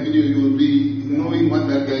watching my video, you will be knowing what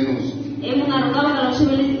that guy knows. And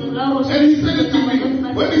he said it to me.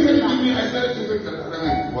 When he said it to me, I started to think,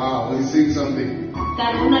 wow, he's saying something.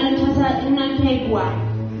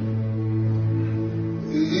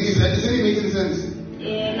 Is it making sense?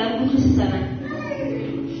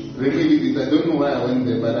 Really, I don't know why I went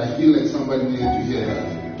there, but I feel like somebody needed to hear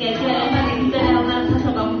that.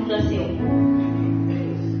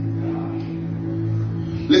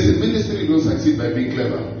 Listen, ministry don't succeed by being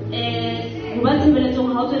clever.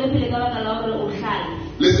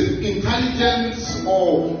 Listen, intelligence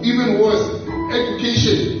or even worse,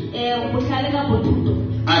 education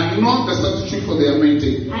are not the substitute for the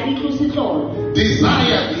anointing.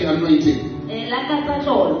 Desire the anointing.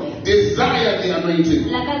 Desire the anointing.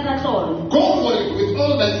 Go for it with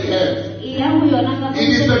all that you have. It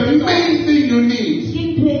is the main thing you need.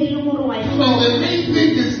 And the main thing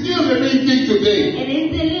is still the main thing today.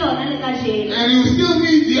 And you still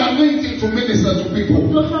need the anointing to minister to people.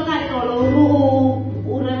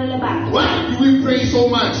 Why do we pray so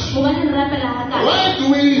much? Why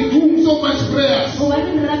do we do so much prayers?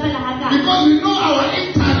 Because we know our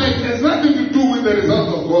intellect has nothing to do with the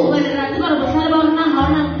results of God.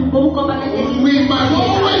 We must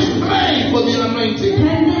always pray for the anointing.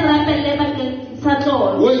 When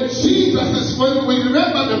we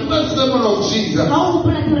remember the first sermon of Jesus,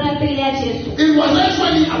 it was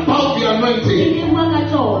actually about the anointing.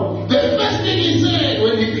 The first thing he said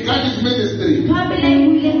when he began his ministry, it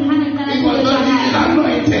was that he is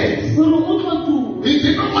anointed. He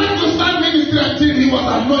did not want to start ministry until he was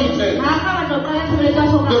anointed. The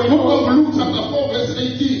book of Luke chapter 4 verse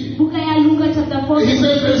 18. He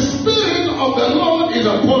says, the Spirit of the Lord is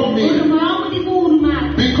upon me,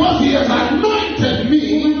 because he has anointed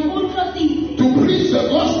me to preach the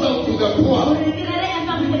gospel to the poor.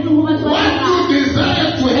 What you desire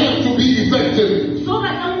to have to be effective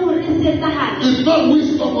is not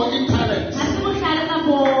wisdom or intellect.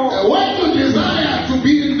 What you desire to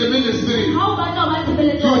be in the ministry, you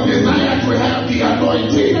desire to have the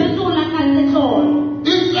anointing.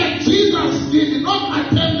 In fact, Jesus did not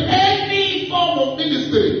attend any form of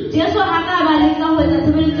ministry until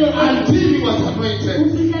he was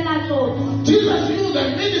anointed. Jesus knew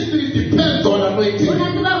that ministry depends on anointing.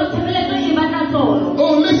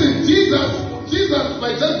 Oh, listen, Jesus,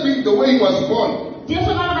 by just being the way he was born, he could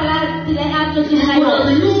have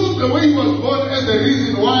used the way he was born as the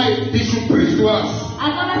reason why he should preach to us.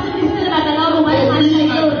 Being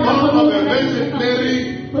a born of a Virgin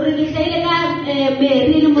Mary,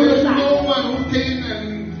 there's no one who came and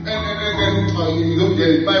you don't get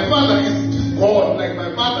it. My father is God, like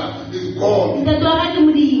my father is God.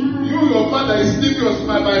 Your father is serious,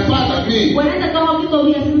 my father, me,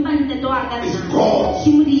 is God.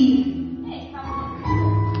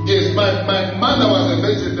 Yes, my mother was a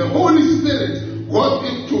virgin. The Holy Spirit got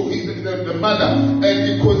into the mother and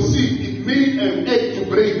it conceived. It made an egg to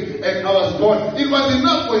break and I was born. It was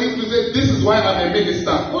enough for him to say, this is why I'm a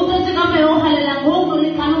minister. But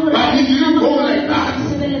he didn't go like that.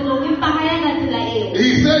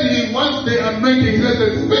 He said he wants the anointing. He said the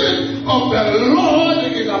Spirit of the Lord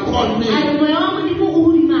is upon me.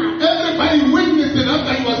 Everybody witnessed it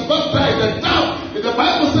after he was baptized. The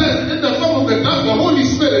Bible says in the form of the dove, the Holy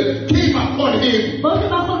Spirit came upon him. You don't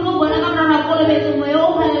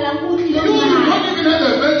even have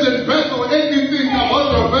a virgin birth or anything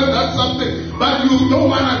about your birth, that's something. But you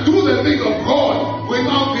don't want to do the thing of God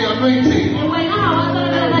without the anointing.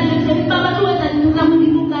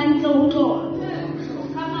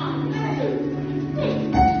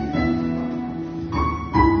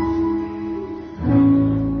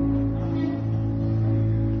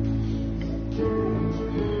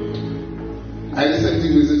 I recently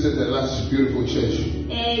visited the last beautiful church,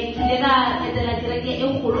 ke ile ka etela kereke e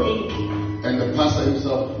kgolo e ntle. and the pastor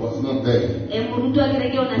himself was not there. Moruti wa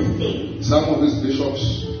kereke o na se teng. Some of his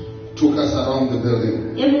bishops took us around the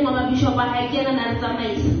building. E mongwe wa mabishop a hae ke ena na re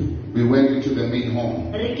tsamaisa. We went into the main hall.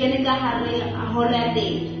 Re kene ka hare a holo ya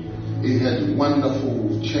teng. It had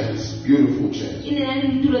wonderful chairs, beautiful chairs. E ne na le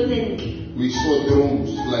ditulo tse ntle. We saw drones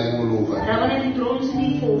flying all over, Ra bona di-drones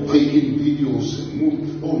di fofa. taking videos and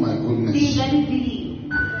moving. Oh my Di goodness. nka di-video.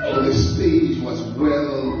 The stage was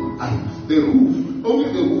well, and the roof, only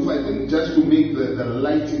the roof, I think, just to make the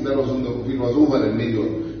lighting that was on the roof, it was over $1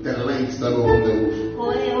 million. The lights that were on the roof.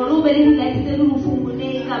 Hore o be le di-light tse di rufung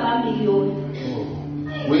ne ka ba million.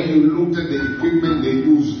 When you looked at the equipment they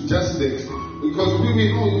used, just because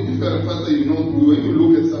we know, if you're a pastor, you know, when you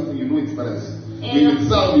look at something, you know it's price. In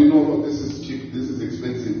itself, you know, oh, this is cheap, this is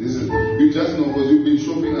expensive, this is, you just know because you've been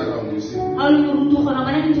shopping around, you see.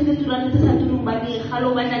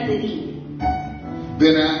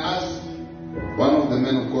 Then I asked one of the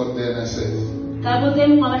men of God there, and I said,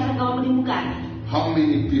 how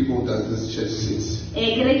many people does this church sit?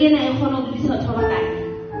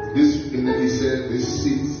 This, and then he said, this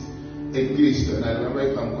seats at least, and I remember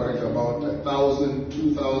if I'm correct, about 1,000,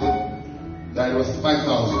 2,000, that was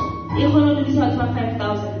 5,000. All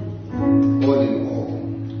in all.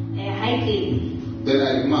 Then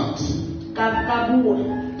I remarked, and I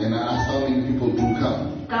asked how many people do come.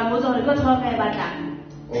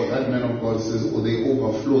 Oh, that man of God says, oh, they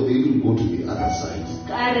overflow, they even go to the other side.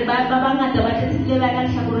 Oh,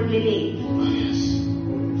 yes.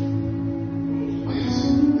 Oh, yes.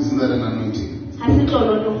 Isn't that an anointing?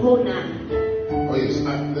 Oh, yes.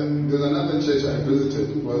 There's another church I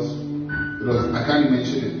visited. It was, I can't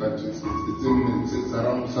mention it, but it's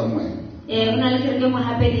around somewhere.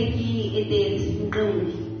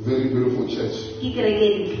 Very beautiful church.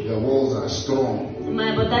 The walls are strong.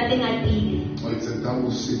 Oh, it's a double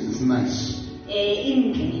seat. It's nice.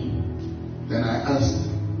 Then I asked,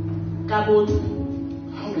 how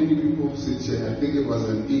many people sit here? I think it was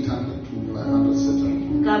an 800 to 500 setup.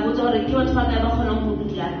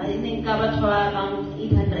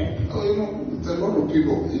 Oh, you know, it's a lot of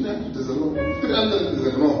people. There's a lot. 300 is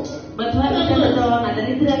a lot. But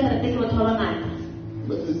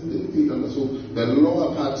so the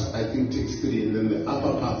lower part, I think, takes 3, and then the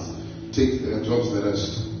upper part takes drops the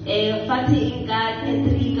rest.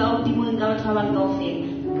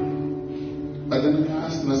 But then I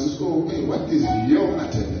asked him, I said, oh, okay, what is your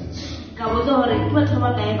attendance?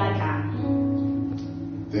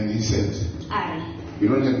 Then he said, we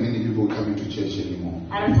don't have many people coming to church anymore.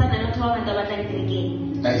 I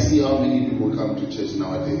see how many people come to church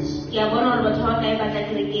nowadays. That's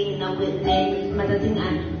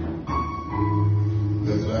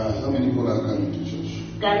how many people are coming to church.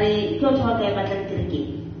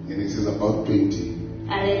 And it says about 20.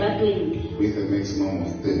 With a maximum of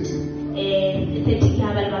 30.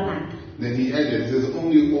 Then he added, says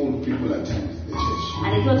only old people attend the church.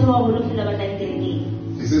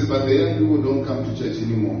 He says, but the young people don't come to church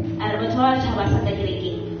anymore. And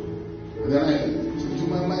then to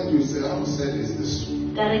my mind, you say, how sad is this?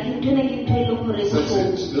 Such a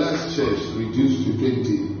last church reduced to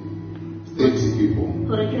 30 people.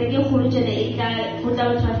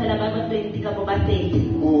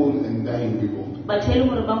 Old and dying people.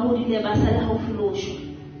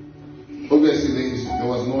 Obviously, there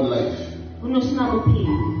was no life.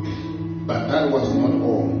 But that was not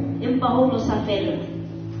all.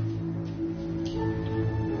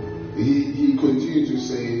 He continued to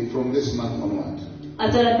say, from this month onward,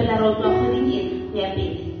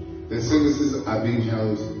 the services are being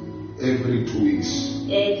held every 2 weeks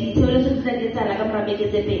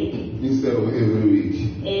instead of every week.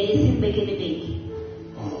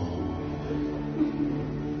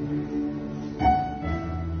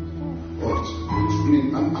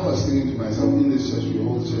 I was thinking to myself, in this church, we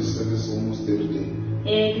hold church service almost every day.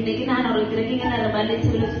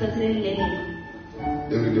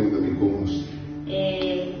 Every day of the week almost.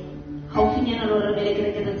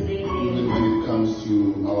 Even when it comes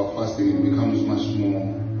to our fasting, it becomes much more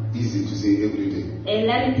easy to say every day.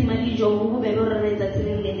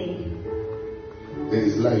 There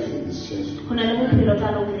is life in this church.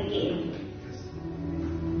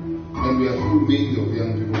 And we are full made of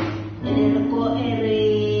young people.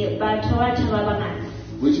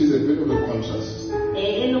 Which is a bit of a contrast.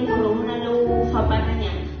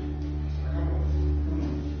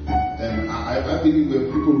 And I believe there are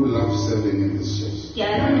people who love serving in this church. I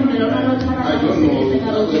don't know if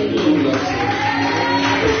there are people who love serving.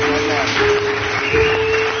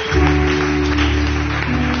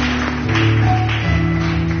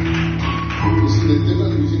 You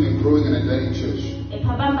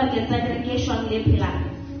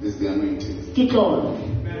is the anointing. Ke tlolo.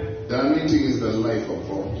 The anointing is the life of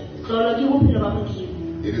God. Tlolo ke bophelo ba Modimo.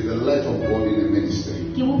 It is the life of God in the ministry.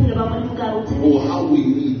 Ke bophelo ba Modimo ka ho Oh, how we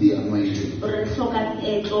need the anointing. re hloka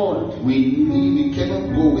tlolo. We cannot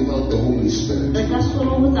go without the Holy Spirit. Re ka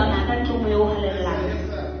solo ho tsamaya ka ntle moya o halellang.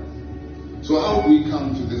 So how do we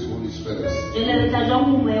come to this Holy Spirit? Jwale re tla jwang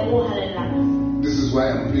ho moya o halellang. This is why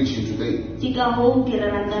I'm preaching today. Ke ka hoo ke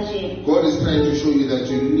rerang kajeno. God is trying to show you that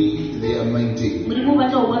you need the anointing. Modimo o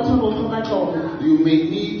batla ho bontsha hore o hloka tlolo. You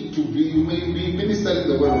may be ministering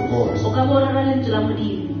the word of God. O ka bo rera lentswe la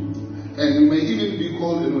Modimo. And you may even be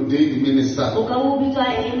called an ordained minister. O ka bo bitswa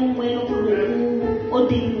e mongwe e leng hore o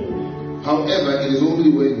ordained. However, it is only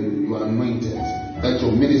when you are anointed that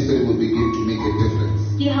your ministry will begin to make a difference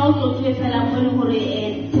Ke ha o tlotluwe fela mo e leng hore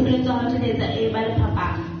tshebeletso ya hao e tla etsa e ba le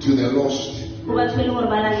phapang. to the lost Ho batho e leng hore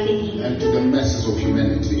ba lahlehile. and to the masses of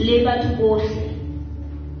humanity. Le batho bohle.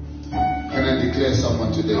 Can I declare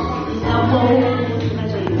someone today? Nka bua ho motho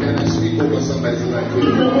kajeno. Can I speak over somebody's life? Ke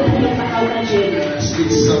bua ho bophelo ba hao kajeno. Can I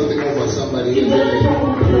speak something over somebody? Ke bua ho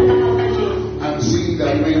bophelo ba hao kajeno. I'm seeing the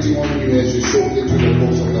anointing on you as you soak into the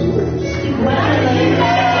books of the Lord. Ke bua ka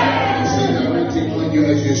I'm seeing the anointing on you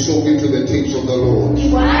as you soak into the things of the Lord. Ke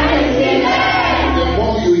bua ka The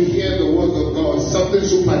more you hear the word of God, something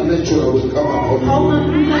supernatural will come upon you. God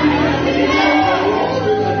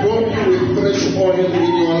will adorn you with fresh oil in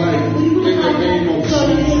your life in the name of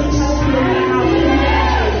Jesus.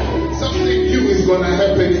 Something new is going to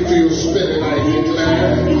happen into your spirit, I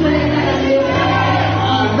declare.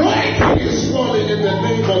 Anointing is falling in the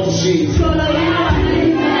name of Jesus.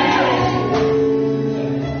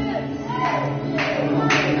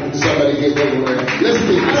 Somebody give them a word. Let's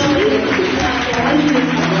take this.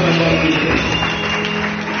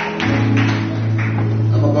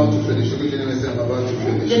 I'm about to finish. I'm about to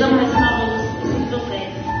finish.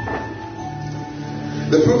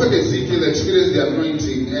 The prophet Ezekiel experienced the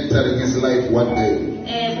anointing entering his life one day.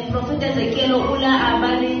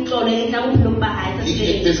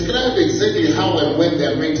 He described exactly how and when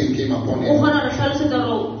the anointing came upon him.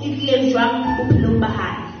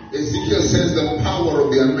 Ezekiel says the power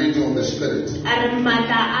of the anointing of the Spirit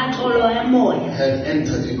had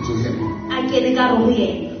entered into him.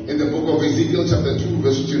 In the book of Ezekiel chapter 2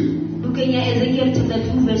 verse 2. And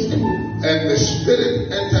the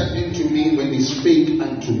Spirit entered into me when he spake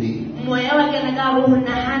unto me.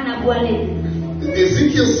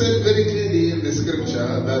 Ezekiel said very clearly in the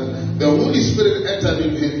scripture that the Holy Spirit entered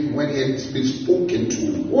in him when he had been spoken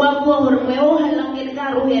to.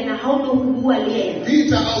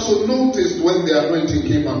 Peter also noticed when the anointing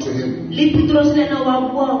came unto him. He noticed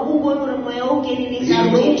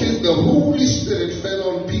the Holy Spirit fell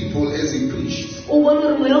on people as he preached.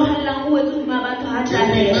 Remember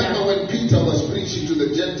when Peter was preaching to the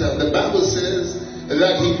Gentiles, the Bible says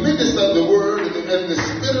that he ministered the word and the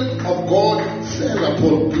Spirit of God fell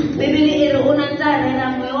upon people.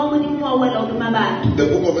 The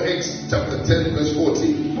book of Acts chapter 10 verse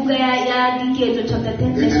 40.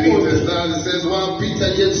 It says, while Peter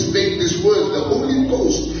yet spake these words, the Holy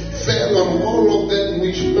Ghost fell on all of them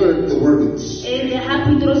which heard the words. If the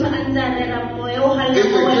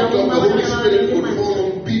gift of the Holy Spirit could fall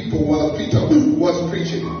on people while Peter was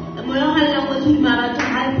preaching,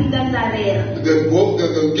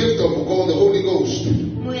 the gift of God, the Holy Ghost, can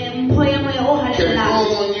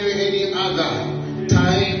fall on you any other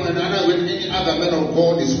time and when any other man of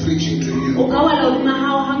God is preaching to you.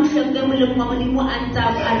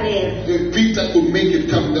 If Peter could make it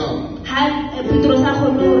come down,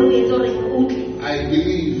 I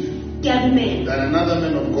believe that another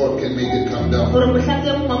man of God can make it come down. I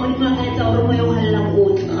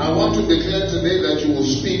want to declare today that you will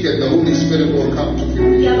speak and the Holy Spirit will come to you.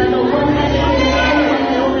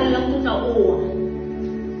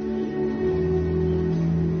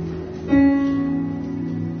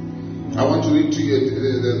 I want to read to you the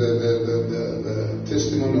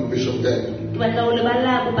testimony of Bishop Deck.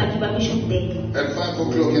 At 5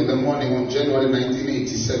 o'clock in the morning on January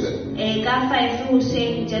 1987,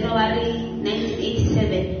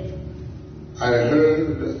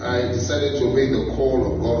 I decided to obey the call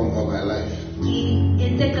of God over my life. It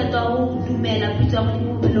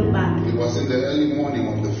was in the early morning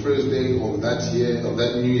of the first day of that year, of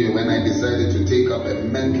that new year, when I decided to take up a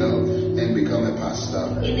mantle and become a pastor.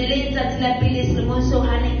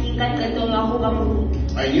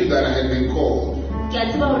 I knew that I had been called.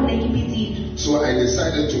 So I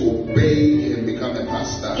decided to obey and become a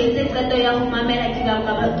pastor. At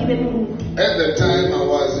the time, I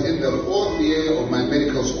was in the 4th year of my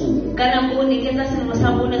medical school.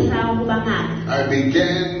 I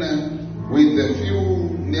began with a few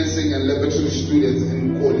nursing and laboratory students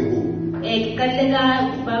in Kolibu, ke katleka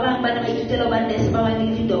ba bang bana ba ithutela ba nurse ba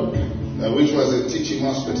bang le doctor which was a teaching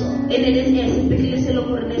hospital, ene le sepetlele se le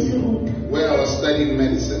gore ne se ruta where I was studying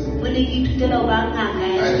medicine. mo ne ke ithutela ba ngaka I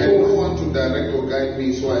ya had sekolo. no one to direct or guide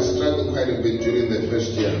me, so I struggled quite a bit during the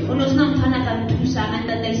first year. o no sena motho a na ka nthusa nga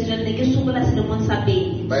ntata Israel ne ke sokola selemong sa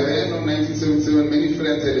pele. By the end of 1977, many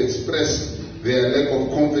friends had expressed their lack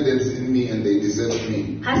of confidence in me and they deserted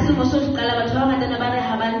me. Ha selemo se se qala batho ba bangata ne ba re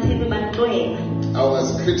ha ba ntshepe ba ntlohela. I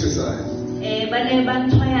was criticized Ba ne ba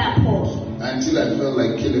ntshwaya phoso until I felt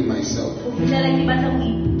like killing myself, go fitlhela ke batla ke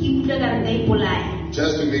ikutlwa ka re nka ipolaya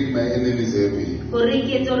just to make my enemies happy. gore ke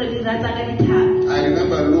etse gore di ratsa ka dithata. I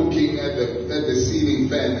remember looking at the ceiling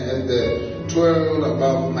fan at the twirl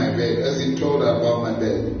above my bed, as it twirled above my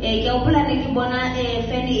bed. Ke a gopola ne ke bona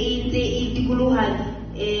fan e ntse e dikologa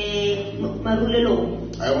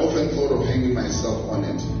marulelong. I often thought of hanging myself on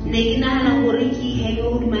it. Ne ke nagana gore ke henge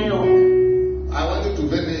hodima yona. I wanted to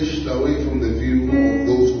vanish away from the view of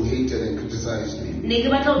those who hated and criticized me. Ne ke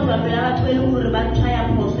batla go tloga pela batho e leng gore ba ntshwaya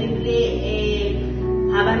phoso ebile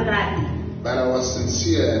ha ba nrate. But I was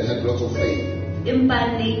sincere and had lots of faith. Empa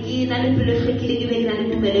ne ke na le pelo e hlwekile ke be ke na le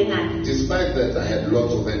tumelo e ngata. Despite that, I had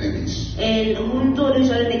lots of enemies. Ho ntso le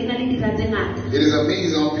jwale ne ke na le dira tse ngata. It is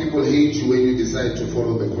amazing how people hate you when you decide to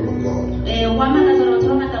follow the call of God. Wa makatsa batho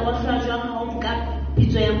ba ngata ba hlwa jwang ha o nka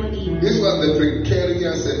pitso ya Modimo. This was the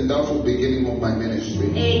precarious and doubtful beginning of my ministry.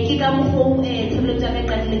 Ke ka mokgwa tshebeletso ya ka e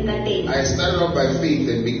qadileng ka teng. I started off by faith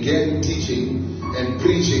and began teaching and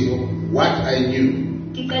preaching what I knew.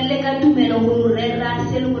 Ke qalle ka tumelo ho rera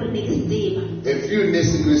se le gore ne ke se tseba. A few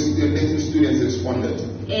nursing students responded.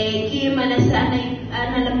 Ke manase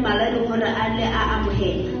ana le mmala le gore a le a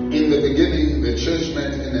amohela. In the beginning, the church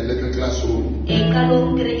met in a little classroom Ka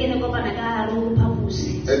lo kereke ne kopana ka hare ho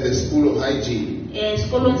phaposi. at the School of Hygiene.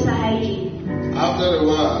 Sekolong sa hygiene. After a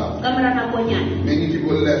while, Ka mora nakonyana many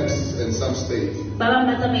people left and some stayed. ba bang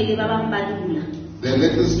ba tsamaile ba bang ba dula. The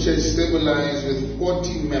little church stabilized with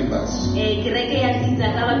 14 members. Kereke ya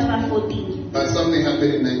titsa ka batho ba 14. But something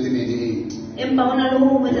happened in 1988 Empa hona le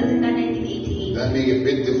ho etsatseng ka 1988. that made a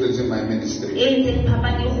big difference in my ministry. Entseng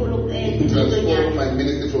phapang e kgolo Transformed tshebeletsong my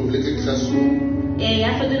ministry from little classroom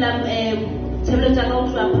ya fetola tshebeletso ya ka ho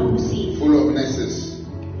tloha phaposing. full of nurses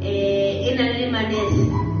E na le manese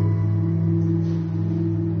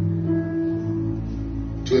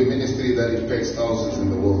to a ministry that impacts thousands in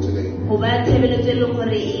the world today. ho ba tshebeletso e leng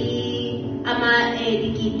gore e ama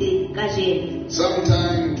dikete ka jeno.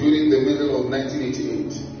 Sometime during the middle of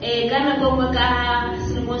 1988, Ka nako nngwe ka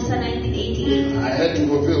selemong sa 1988 I had to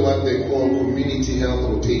fulfill what they call community health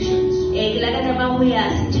rotations. ke la ka tsamaya ho ya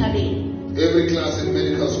setjhabeng. Every class in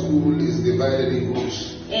medical school is divided in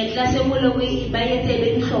groups. Tlase e nngwe le nngwe ba etse be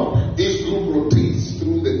dihlopha Each group rotates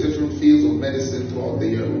through the different fields of medicine throughout the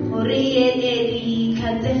year. hore e dintlha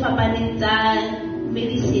tse fapaneng tsa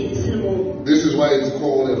medicine selemong. This is why it's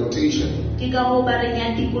called a rotation. Ke ka hoo ba reng ya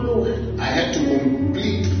tikoloha. I had to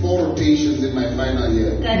complete 4 rotations in my final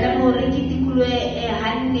year. Ka tlameha hore ke tikolohe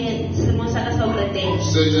hanne selemong sa ka sa ho qetela.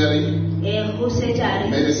 Surgery, Ho surgery,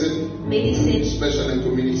 medicine, special and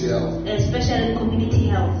community health. special and community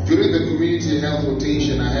health. During the community health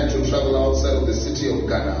rotation, I had to travel outside of the city of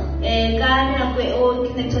Ghana, Ka nako eo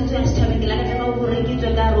ke ne ke tshwanetse ya setjhabeng ke la ka tlameha hore ke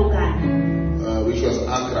tswe ka hare ho Ghana. which was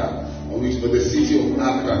Accra, or which was the city of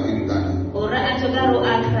Accra in Ghana, Hore a tswe ka hare ho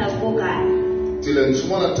Accra ko Ghana. till a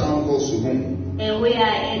smaller town called Suhum, Ho ya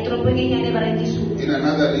toropong e nyane ba reng ke Suhum. in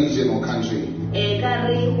another region or country. Ka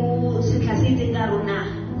re ho setlha se itseng ka hare ho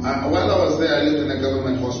naha. While I was there, I lived in a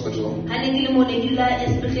government hospital Ha ne ke le mo ne ke dula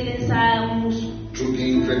sepetleleng sa mmuso to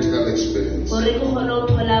gain practical experience hore ke kgone ho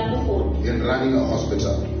thola bokgoni in running a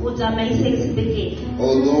hospital. ho tsamaisa sepetlele.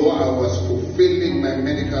 Although I was fulfilling my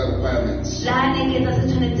medical requirements, Le ha ne ke etsa se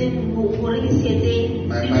tshwanetseng hore ke se etse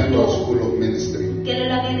my mind was full of ministry. kelello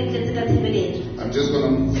ya ka e ne tletse ka tshebeletso. I'm just going to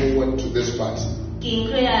move forward to this part. Ke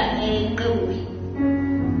tlo ya nqeuwe.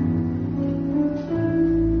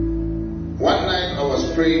 One night I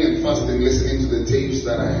was praying and fasting, listening to the tapes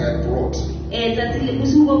that I had brought. Tsatsi le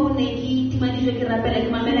bosiu bo ne ke tima dijo ke rapela ke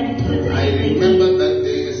mamela dithero tse I remember that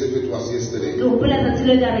day as if it was yesterday. ke hopola tsatsi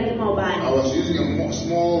le ka re ke maobane. I was using a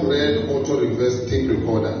small red auto reverse tape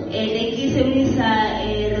recorder. Ne ke sebedisa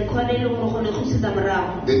recorder e leng gore kgone go kgutlisetsa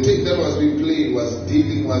morago. The tape that was being played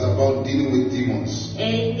was about dealing with demons.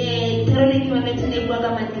 Thero ne ke mametse ne bua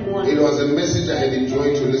ka madimona. It was a message I had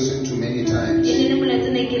enjoyed to listen to many times. E ne le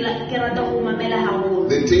molaetsa ne ke rata go mamela haholo.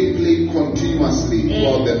 The tape played continuously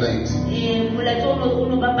throughout the night. Molaetsa o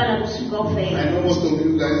no bapala bosiu kaofela. I know most of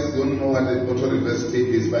you guys don't know what an auto reverse tape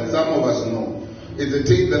is, but some of us know. It's a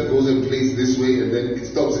tape that goes in place this way and then it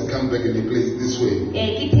stops and comes back in place this way.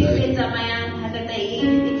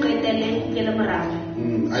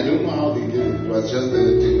 I don't know how they did it. It was just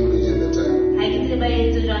the technology at the time.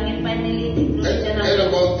 At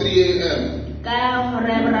about 3 a.m.,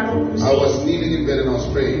 I was kneeling in bed and I was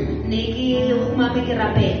praying.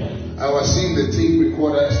 I was seeing the tape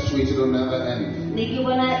recorder situated on the other end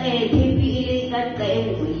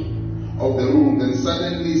of the room. Then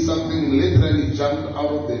suddenly something literally jumped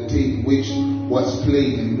out of the tape which was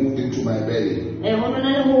playing and moved into my belly. I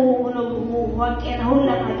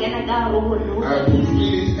could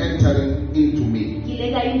feel it entering into me.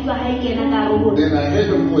 Then I heard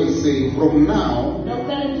a voice saying, from now,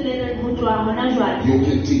 you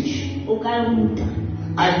can teach.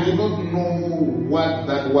 I do not know what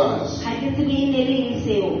that was.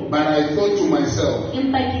 But I thought to myself,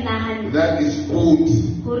 that is good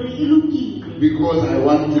because I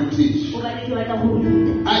want to teach. I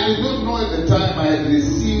did not know at the time I had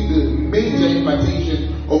received a major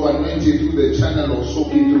impartation of anointing through the channel of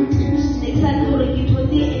soaking through tips.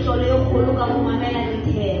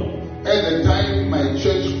 At the time, my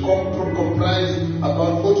church comprised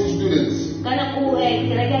about 40 students. The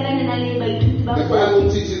Bible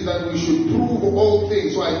teaches that we should prove all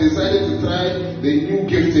things, so I decided to try the new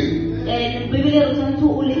gifting. I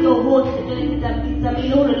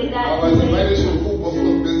was invited to a group of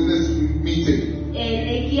business meeting.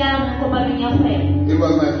 It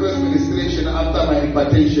was my first ministration after my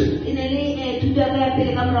impartation.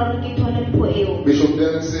 Bishop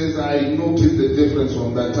Derek says, I noticed the difference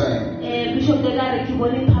from that time.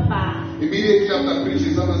 Immediately after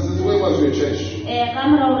preaching, someone says, where was your church? He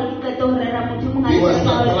was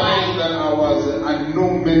surprised that I was a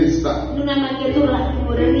known minister.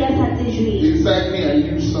 Inside me, I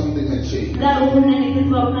knew something had changed.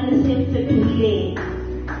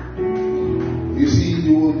 You see,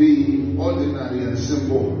 you will be ordinary and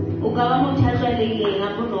simple.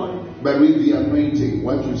 But with the anointing,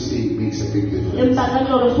 what you say makes a big difference.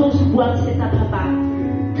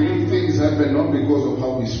 Great things happen not because of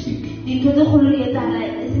how we speak.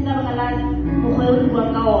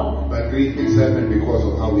 But great things happen because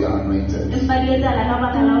of how we are anointed.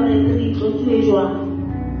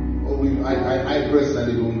 I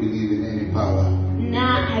personally don't believe in any power.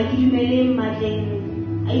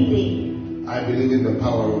 I believe in the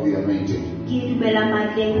power of the anointing.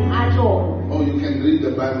 Oh, you can read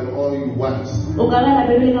the Bible all you want.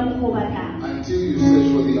 Until you search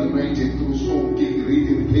for the anointing through soaking,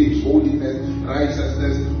 reading, faith, holiness,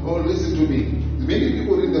 righteousness. Oh, listen to me. Many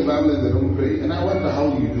people read the Bible and they don't pray. And I wonder how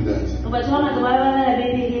you do that.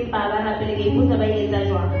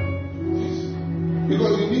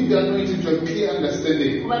 Because you need the anointing to have clear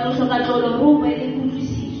understanding.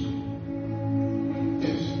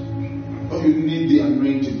 Oh, you need the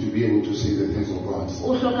anointing to be able to say the things of God.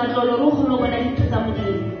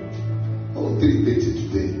 Oh, 3:30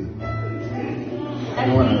 today. I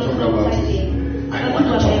don't want to talk about it. I want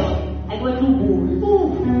to talk.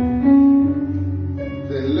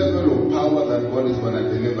 The level of power that God is going to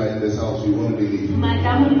deliver in this house, you won't believe.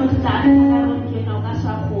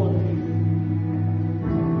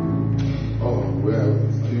 Oh, well,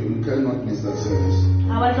 you cannot miss that service.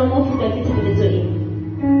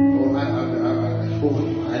 Oh,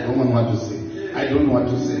 I don't know what to say. I don't know what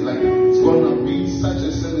to say. Like, it's going to be such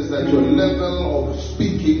a service that your level of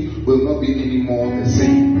speaking will not be any more the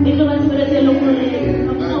same. That your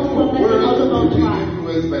word will be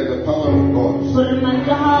influenced by the power of God.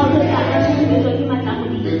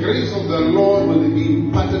 The grace of the Lord will be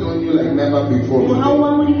imparted on you like never before.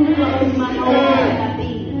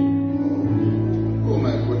 Oh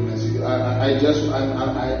my goodness. I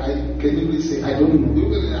can you please say, I don't know.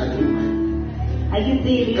 Have you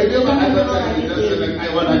ever had that time you just say, like, I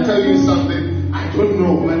want to tell you something, I don't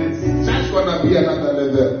know, and it's just going to be another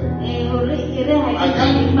level. I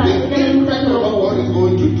can't, the impact of what God is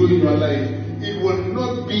going to do in your life, it will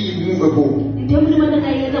not be immovable.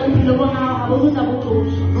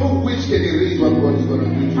 No witch can erase what God is going to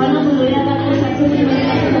do. God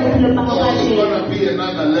is going to be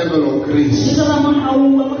another level of grace. You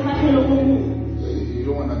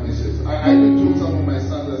don't want to miss it. I told some of my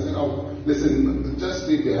sons, I said, oh, listen, just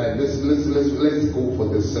stay behind. Let's go for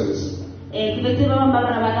this service.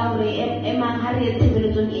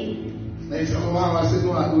 They said, oh wow. I said,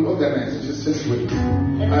 no, I will organize. Just wait. I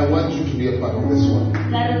want you to be a part of this one.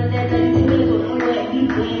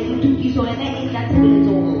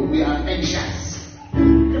 We are anxious. I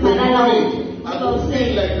don't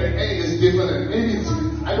feel like the air is different. Maybe it's,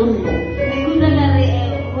 I don't know.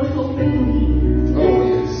 Oh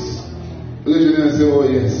yes. Let me say, oh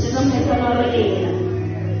yes.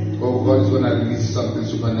 God is going to release something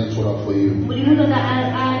supernatural for you. Modimo tota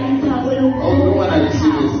a ntsha go le go- Oh, no one has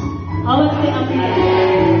received it. Ha o batla go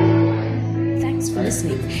amogela. Thanks for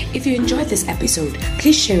listening. If you enjoyed this episode,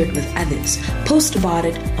 please share it with others, post about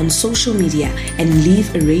it on social media, and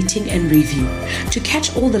leave a rating and review. To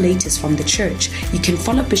catch all the latest from the church, you can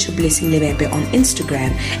follow Bishop Blessing Lebepe on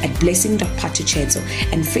Instagram at blessing.patucheto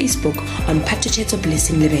and Facebook on Patucheto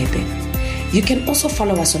Blessing Lebepe. You can also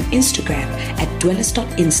follow us on Instagram at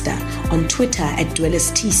dwellers.insta, on Twitter at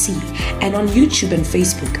dwellerstc, and on YouTube and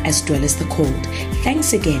Facebook as Dwellers the Called.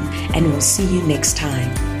 Thanks again, and we'll see you next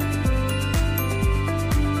time.